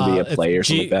now. NVIDIA Play or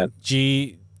something like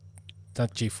that.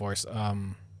 Not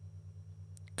GeForce.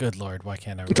 Good Lord, why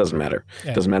can't I remember? It doesn't matter.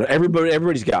 Yeah. It doesn't matter.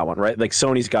 Everybody's got one, right? Like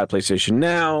Sony's got PlayStation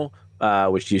Now.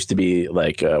 Which used to be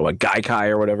like Gaikai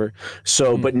or whatever.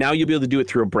 So, but now you'll be able to do it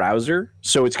through a browser.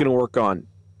 So it's going to work on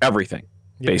everything,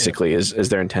 basically, is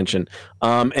their intention.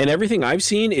 And everything I've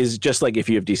seen is just like if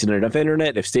you have decent enough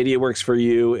internet, if Stadia works for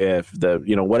you, if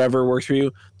whatever works for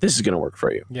you, this is going to work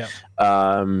for you. Yeah.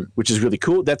 Which is really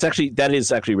cool. That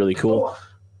is actually really cool.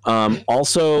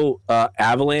 Also,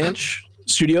 Avalanche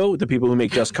Studio, the people who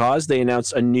make Just Cause, they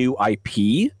announced a new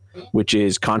IP, which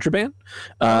is Contraband.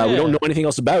 We don't know anything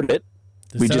else about it.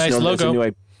 We just know that's a new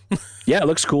IP. Yeah, it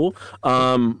looks cool.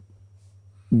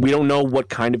 We don't know what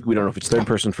kind of. We don't know if it's third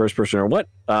person, first person, or what.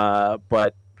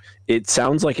 But it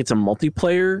sounds like it's a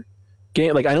multiplayer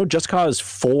game. Like I know Just Cause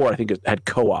 4, I think it had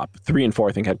co-op. 3 and 4,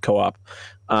 I think had co-op.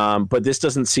 But this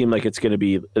doesn't seem like it's going to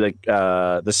be like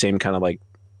the same kind of like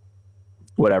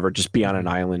whatever. Just be on an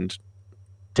island,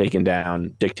 taking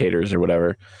down dictators or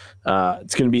whatever.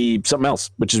 It's going to be something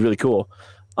else, which is really cool.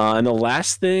 And the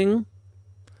last thing,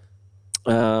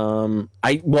 someone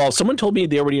told me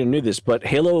they already knew this, but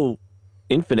Halo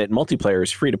Infinite multiplayer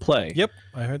is free to play. Yep,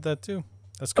 I heard that too.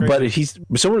 That's great.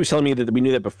 But someone was telling me that we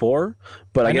knew that before,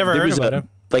 but I never heard about it.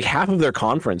 Like half of their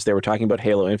conference, they were talking about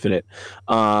Halo Infinite.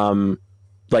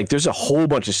 Like there's a whole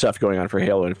bunch of stuff going on for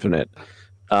Halo Infinite.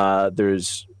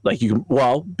 There's like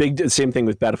same thing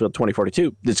with Battlefield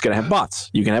 2042. It's going to have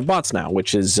bots. You can have bots now,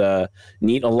 which is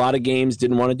neat. A lot of games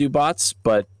didn't want to do bots,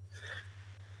 but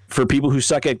for people who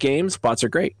suck at games, bots are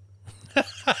great.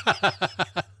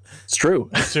 It's true.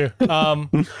 It's true.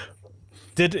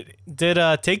 Did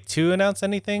Take-Two announce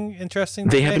anything interesting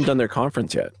today? They haven't done their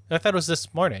conference yet. I thought it was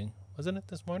this morning. Wasn't it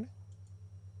this morning?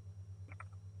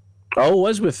 Oh, it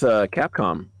was with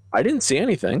Capcom. I didn't see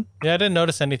anything. Yeah, I didn't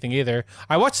notice anything either.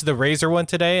 I watched the Razer one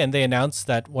today, and they announced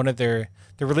that they're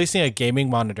releasing a gaming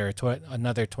monitor,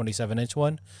 another 27-inch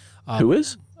one. Who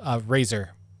is? Razer.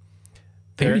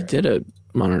 They already did a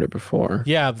monitor before.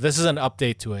 Yeah, this is an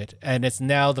update to it, and it's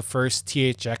now the first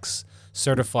THX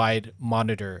certified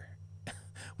monitor,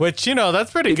 which,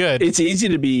 that's pretty good. It's easy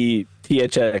to be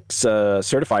THX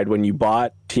certified when you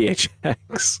bought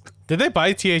THX. Did they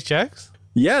buy THX?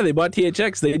 Yeah, they bought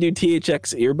THX. They do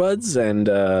THX earbuds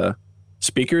and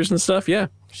speakers and stuff. Yeah.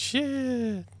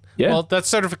 Shit. Yeah. Well, that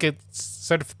certification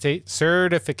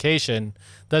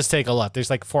does take a lot. There's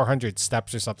like 400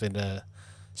 steps or something to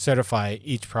certify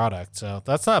each product, so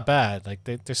that's not bad. Like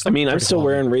there's. I'm still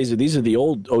wearing Razer. These are the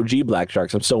old OG Black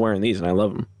Sharks. I'm still wearing these, and I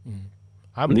love them.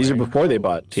 These are before they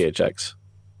bought THX.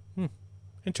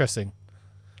 Interesting.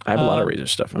 I have a lot of Razer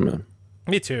stuff.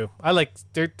 Me too. I like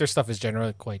their stuff is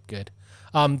generally quite good.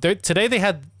 Today they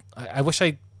had. I wish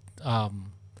I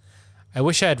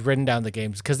had written down the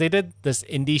games because they did this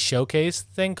indie showcase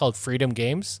thing called Freedom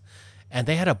Games, and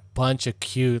they had a bunch of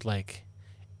cute like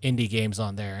indie games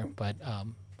on there. But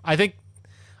I think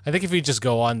if you just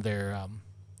go on their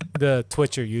the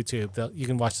Twitch or YouTube, you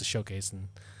can watch the showcase and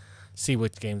see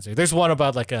which games are. There's one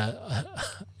about like an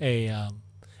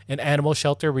animal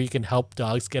shelter where you can help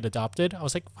dogs get adopted. I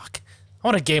was like, fuck, I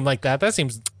want a game like that. That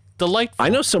seems delightful. I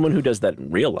know someone who does that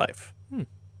in real life.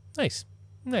 Nice.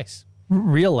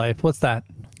 Real life? What's that?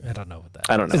 I don't know what that.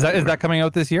 I don't know. Is that coming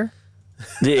out this year?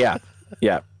 Yeah.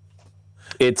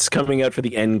 It's coming out for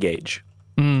the N-Gage.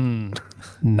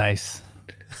 Nice.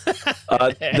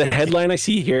 The headline I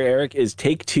see here, Eric, is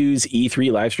Take-Two's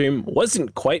E3 livestream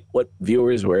wasn't quite what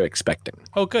viewers were expecting.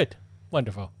 Oh, good.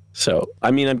 Wonderful. So,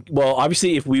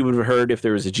 obviously, if we would have heard if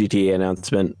there was a GTA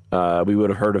announcement, we would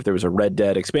have heard if there was a Red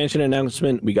Dead expansion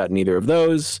announcement. We got neither of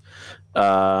those.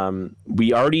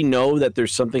 We already know that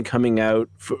there's something coming out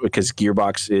because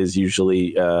Gearbox is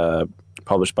usually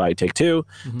published by Take-Two.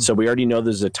 Mm-hmm. So we already know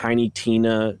there's a Tiny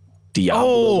Tina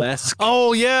Diablo-esque.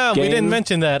 Oh yeah, game. We didn't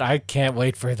mention that. I can't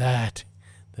wait for that.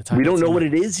 We don't know what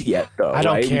it is yet, though. I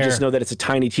don't care. We just know that it's a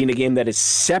Tiny Tina game that is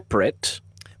separate.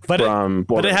 But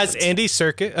it has Andy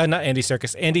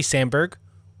Samberg,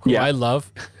 who I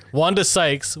love, Wanda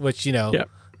Sykes, which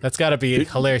that's got to be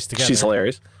hilarious together. She's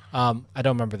hilarious. I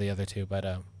don't remember the other two, but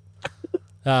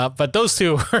those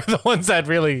two are the ones that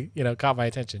really caught my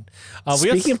attention.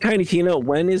 Speaking of Tiny Tina,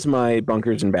 when is my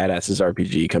Bunkers and Badasses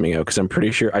RPG coming out? Because I'm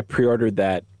pretty sure I pre-ordered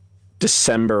that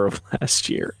December of last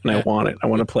year, and I want it. I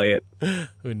want to play it.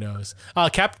 Who knows?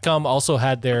 Capcom also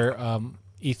had their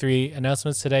E3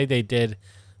 announcements today. They did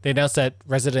They announced that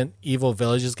Resident Evil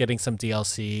Village is getting some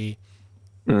DLC.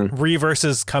 Reverse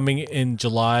is coming in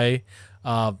July.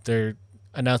 They're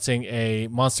announcing a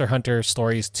Monster Hunter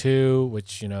Stories 2,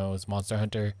 which, is Monster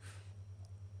Hunter.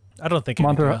 I don't think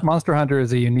Monster Hunter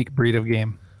is a unique breed of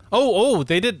game.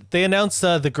 They announced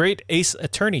the Great Ace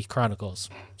Attorney Chronicles.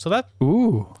 So that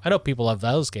I know people love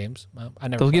those games.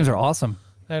 Those games are awesome.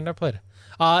 I never played it.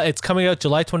 It's coming out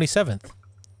July 27th,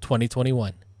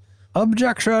 2021.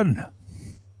 Objection.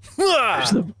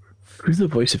 Who's the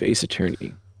voice of Ace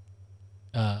Attorney?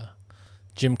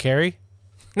 Jim Carrey?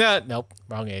 Nope,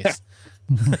 wrong Ace.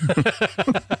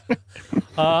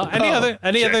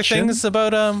 Any other things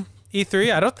about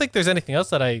E3? I don't think there's anything else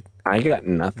that I got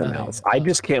nothing else. I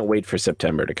just can't wait for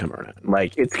September to come around.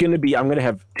 Like, it's going to be, I'm going to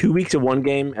have 2 weeks of one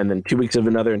game and then 2 weeks of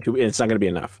another, and it's not going to be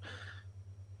enough.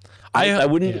 I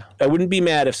wouldn't be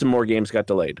mad if some more games got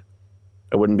delayed.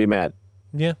 I wouldn't be mad.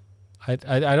 Yeah. I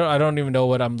don't even know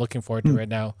what I'm looking forward to right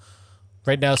now.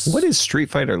 Right now, what is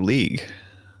Street Fighter League?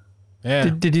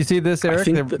 Yeah. Did you see this, Eric?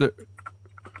 They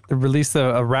released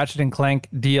a Ratchet and Clank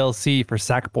DLC for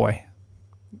Sackboy.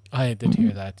 I did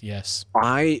hear that. Yes.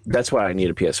 That's why I need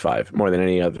a PS5 more than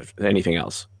anything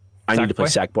else. I need to play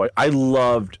Sackboy. I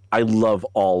love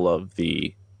all of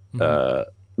the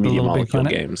Media Molecule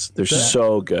games. They're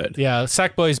so good. Yeah,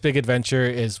 Sackboy's Big Adventure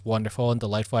is wonderful and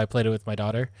delightful. I played it with my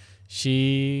daughter.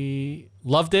 She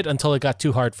loved it until it got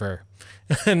too hard for her.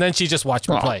 And then she just watched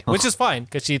me play, which is fine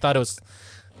because she thought it was...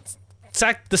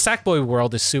 The Sackboy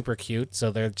world is super cute,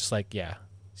 so they're just like, yeah,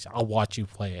 I'll watch you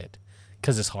play it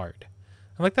because it's hard.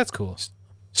 I'm like, that's cool.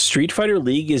 Street Fighter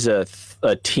League is a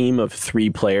team of 3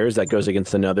 players that goes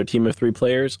against another team of 3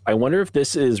 players. I wonder if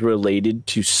this is related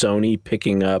to Sony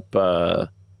picking up... what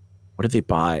did they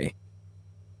buy?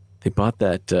 They bought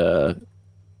that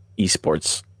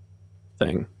esports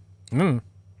thing.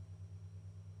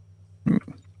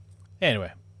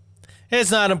 Anyway,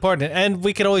 it's not important. And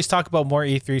we could always talk about more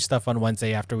E3 stuff on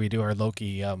Wednesday after we do our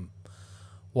Loki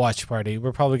watch party.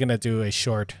 We're probably going to do a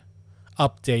short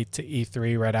update to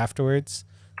E3 right afterwards.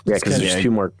 Yeah, because there's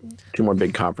two more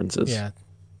big conferences. Yeah.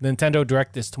 Nintendo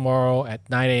Direct is tomorrow at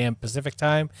 9 a.m. Pacific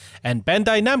time, and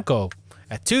Bandai Namco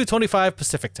at 2:25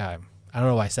 Pacific time. I don't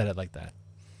know why I said it like that.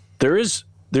 There's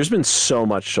been so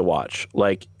much to watch.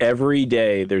 Like, every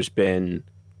day there's been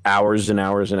hours and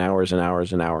hours and hours and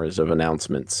hours and hours of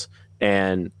announcements.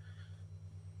 And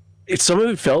some of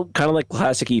it felt kind of like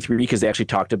classic E3 because they actually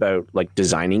talked about like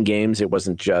designing games. It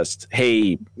wasn't just,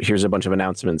 hey, here's a bunch of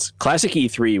announcements. Classic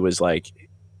E3 was like,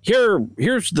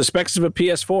 here's the specs of a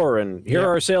PS4 and here are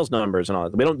our sales numbers and all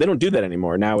that. They don't do that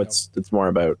anymore. Now it's more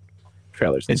about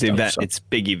trailers. And stuff, It's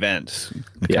big events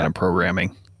kind of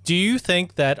programming. Do you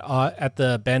think that at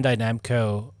the Bandai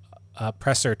Namco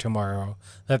presser tomorrow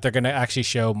that they're going to actually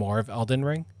show more of Elden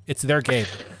Ring? It's their game,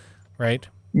 right?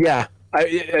 Yeah.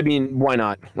 I mean, why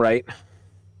not, right?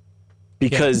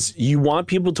 Because you want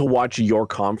people to watch your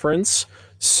conference.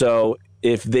 So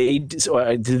if did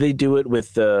they do it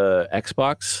with the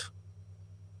Xbox?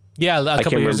 Yeah, a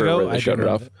couple years ago. I showed it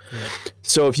off. Yeah.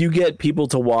 So if you get people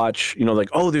to watch, like,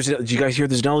 did you guys hear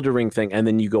this Elden Ring thing? And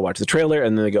then you go watch the trailer,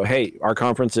 and then they go, hey, our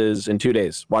conference is in 2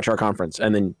 days. Watch our conference.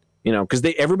 And then, because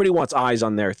everybody wants eyes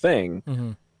on their thing.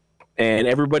 Mm-hmm. And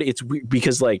everybody, it's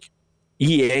because like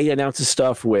EA announces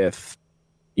stuff with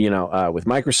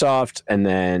Microsoft, and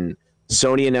then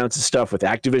Sony announces stuff with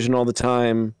Activision all the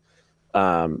time.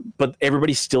 But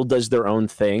everybody still does their own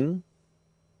thing.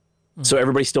 So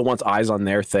everybody still wants eyes on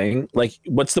their thing. Like,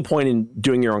 what's the point in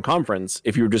doing your own conference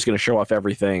if you're just going to show off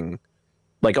everything,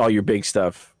 like all your big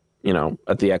stuff,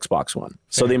 at the Xbox One?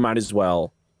 So they might as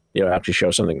well, actually show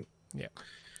something. Yeah,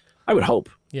 I would hope.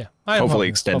 Yeah, hopefully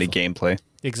extended gameplay.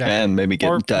 Exactly, and maybe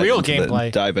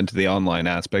dive into the online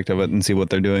aspect of it and see what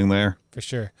they're doing there. For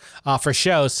sure. For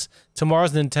shows,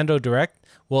 tomorrow's Nintendo Direct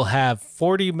will have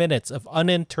 40 minutes of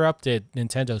uninterrupted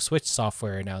Nintendo Switch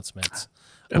software announcements.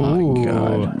 Oh my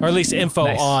God. Or at least info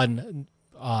on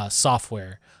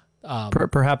software.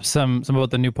 Perhaps some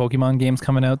about the new Pokemon games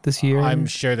coming out this year. I'm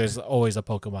sure there's always a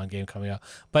Pokemon game coming out.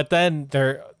 But then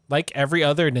they're like every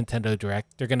other Nintendo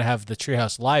Direct, they're going to have the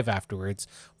Treehouse Live afterwards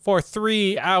for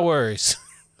 3 hours.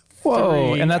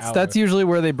 Whoa, and that's usually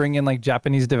where they bring in like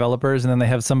Japanese developers and then they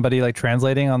have somebody like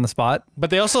translating on the spot. But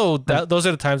they also those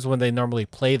are the times when they normally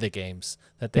play the games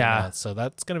that they announce. So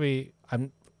that's going to be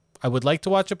I would like to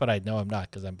watch it, but I know I'm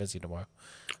not because I'm busy tomorrow.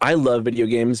 I love video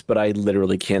games, but I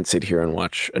literally can't sit here and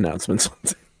watch announcements.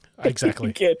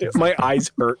 Exactly. Can't do it. My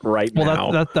eyes hurt right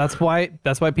now. Well, that's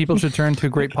why people should turn to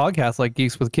great podcasts like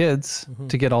Geeks with Kids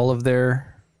to get all of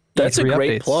their. That's a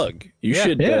great updates. plug.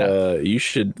 You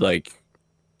should like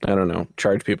I don't know,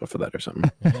 charge people for that or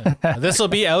something. Yeah. This will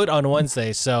be out on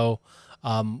Wednesday, so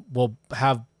we'll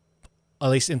have, at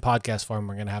least in podcast form,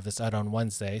 we're gonna have this out on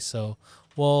Wednesday. So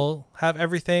we'll have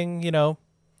everything,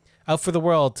 out for the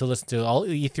world to listen to. All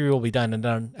E3 will be done, and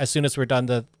then as soon as we're done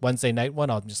the Wednesday night one,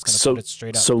 I'm just gonna put it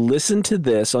straight up. So listen to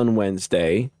this on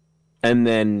Wednesday, and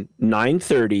then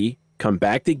 9:30, come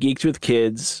back to Geeks with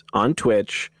Kids on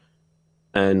Twitch,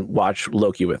 and watch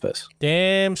Loki with us.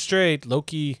 Damn straight,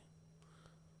 Loki.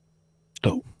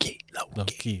 Loki.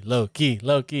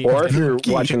 Or if you're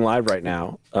watching live right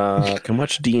now, come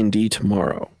watch D&D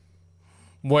tomorrow,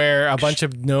 where a bunch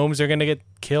of gnomes are gonna get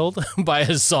killed by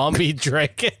a zombie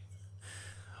dragon.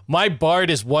 My bard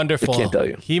is wonderful. I can't tell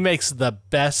you. He makes the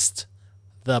best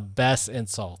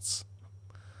insults.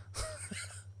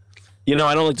 I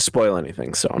don't like to spoil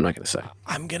anything, so I'm not going to say.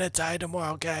 I'm gonna die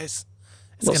tomorrow, guys.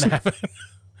 It's gonna happen.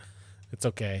 It's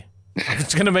okay. I'm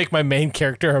just gonna make my main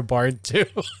character a bard too.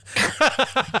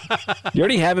 You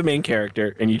already have a main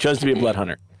character, and you chose to be a blood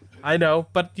hunter. I know,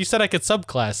 but you said I could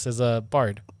subclass as a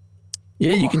bard.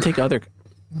 Yeah, you can take other.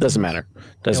 Doesn't matter.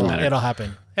 Matter. It'll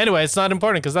happen. Anyway, it's not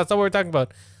important because that's not what we're talking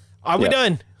about. Are we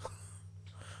done?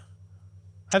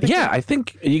 I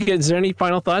think you guys. Is there any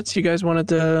final thoughts you guys wanted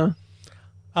to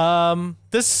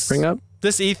bring up?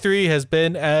 This E3 has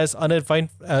been as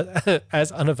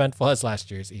uneventful as last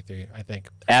year's E3, I think.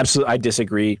 Absolutely, I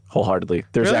disagree wholeheartly.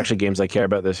 There's actually games I care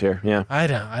about this year. Yeah, I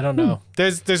don't know.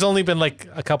 There's only been like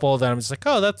a couple that I'm just like,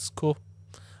 oh, that's cool.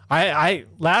 I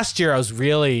last year I was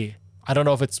really, I don't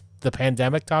know if it's the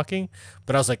pandemic talking,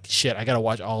 but I was like, shit, I gotta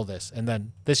watch all this. And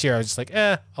then this year I was just like,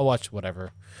 I'll watch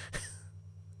whatever.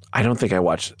 I don't think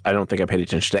I paid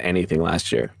attention to anything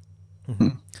last year. Mm-hmm.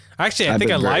 Actually, I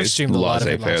think I live streamed a lot of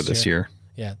it last this year.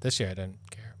 Yeah, this year I didn't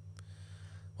care.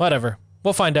 Whatever.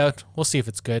 We'll find out. We'll see if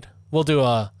it's good. We'll do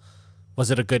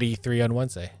was it a good E3 on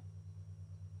Wednesday?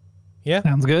 Yeah?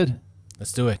 Sounds good.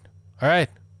 Let's do it. All right.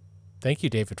 Thank you,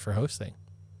 David, for hosting.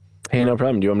 Hey, no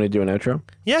problem. Do you want me to do an outro?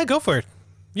 Yeah, go for it.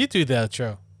 You do the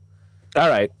outro. All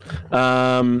right.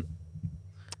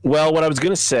 Well, what I was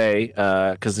going to say,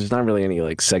 because there's not really any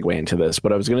segue into this,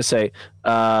 but I was going to say,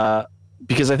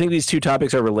 because I think these two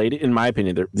topics are related, in my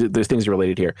opinion, there's things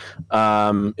related here.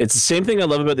 It's the same thing I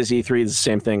love about this E3. It's the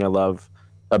same thing I love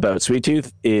about Sweet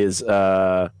Tooth is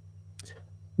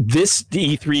this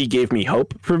E3 gave me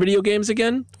hope for video games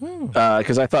again,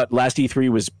 because I thought last E3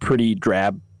 was pretty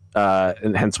drab,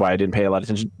 and hence why I didn't pay a lot of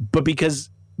attention. But because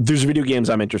there's video games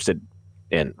I'm interested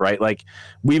in, right? Like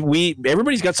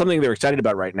everybody's got something they're excited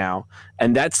about right now,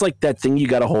 and that's like that thing you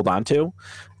got to hold on to,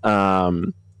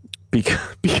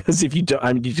 because if you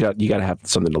don't, you got to have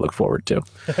something to look forward to,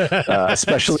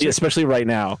 especially right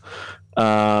now.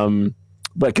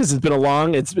 But because it's been a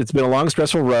long,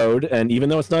 stressful road, and even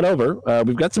though it's not over,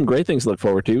 we've got some great things to look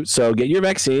forward to. So get your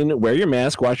vaccine, wear your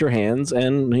mask, wash your hands,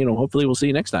 and hopefully we'll see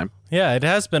you next time. Yeah, it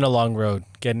has been a long road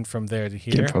getting from there to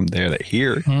here.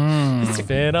 It's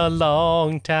been a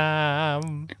long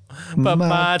time, but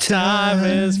my time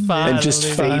is finally. And just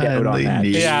fade out on that.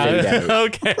 Yeah.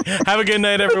 Okay. Have a good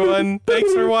night, everyone.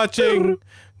 Thanks for watching.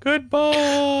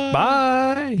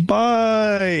 Goodbye.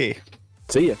 Bye.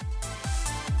 See ya.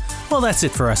 Well, that's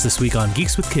it for us this week on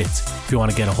Geeks with Kids. If you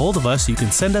want to get a hold of us, you can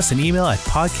send us an email at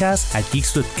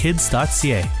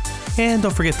podcast@geekswithkids.ca. And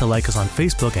don't forget to like us on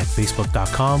Facebook at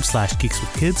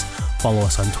facebook.com/geekswithkids. Follow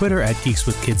us on Twitter at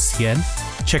geekswithkidscn.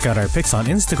 Check out our pics on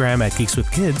Instagram at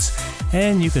geekswithkids.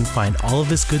 And you can find all of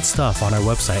this good stuff on our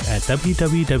website at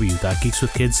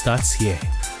www.geekswithkids.ca.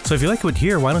 So if you like what you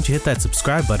hear, why don't you hit that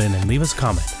subscribe button and leave us a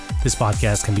comment. This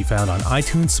podcast can be found on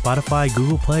iTunes, Spotify,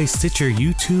 Google Play, Stitcher,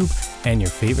 YouTube, and your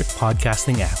favorite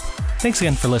podcasting app. Thanks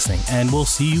again for listening, and we'll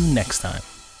see you next time.